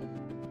amazing.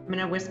 I'm going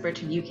to whisper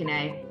to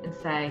Yukine and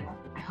say,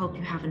 I hope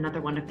you have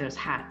another one of those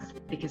hats,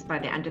 because by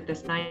the end of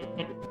this night,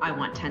 I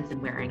want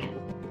Tenzin wearing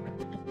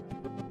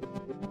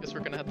it. Guess we're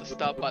gonna have to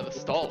stop by the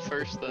stall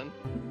first then.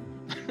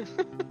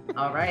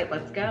 All right,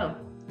 let's go.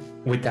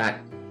 With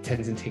that,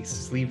 Tenzin takes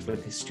his leave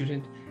with his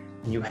student,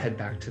 and you head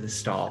back to the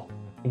stall.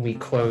 And we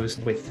close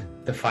with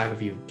the 5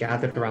 of you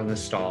gathered around the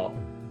stall,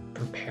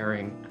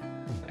 preparing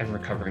and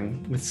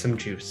recovering with some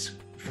juice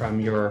from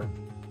your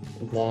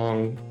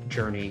long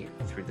journey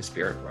through the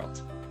spirit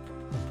world.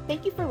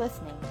 Thank you for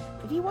listening.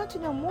 If you want to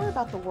know more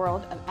about the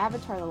world of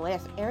Avatar: The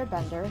Last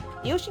Airbender,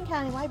 the Ocean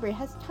County Library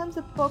has tons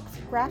of books,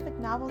 graphic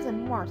novels,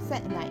 and more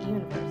set in that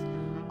universe.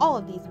 All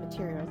of these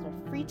materials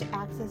are free to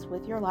access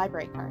with your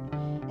library card.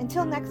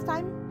 Until next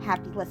time,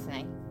 happy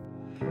listening.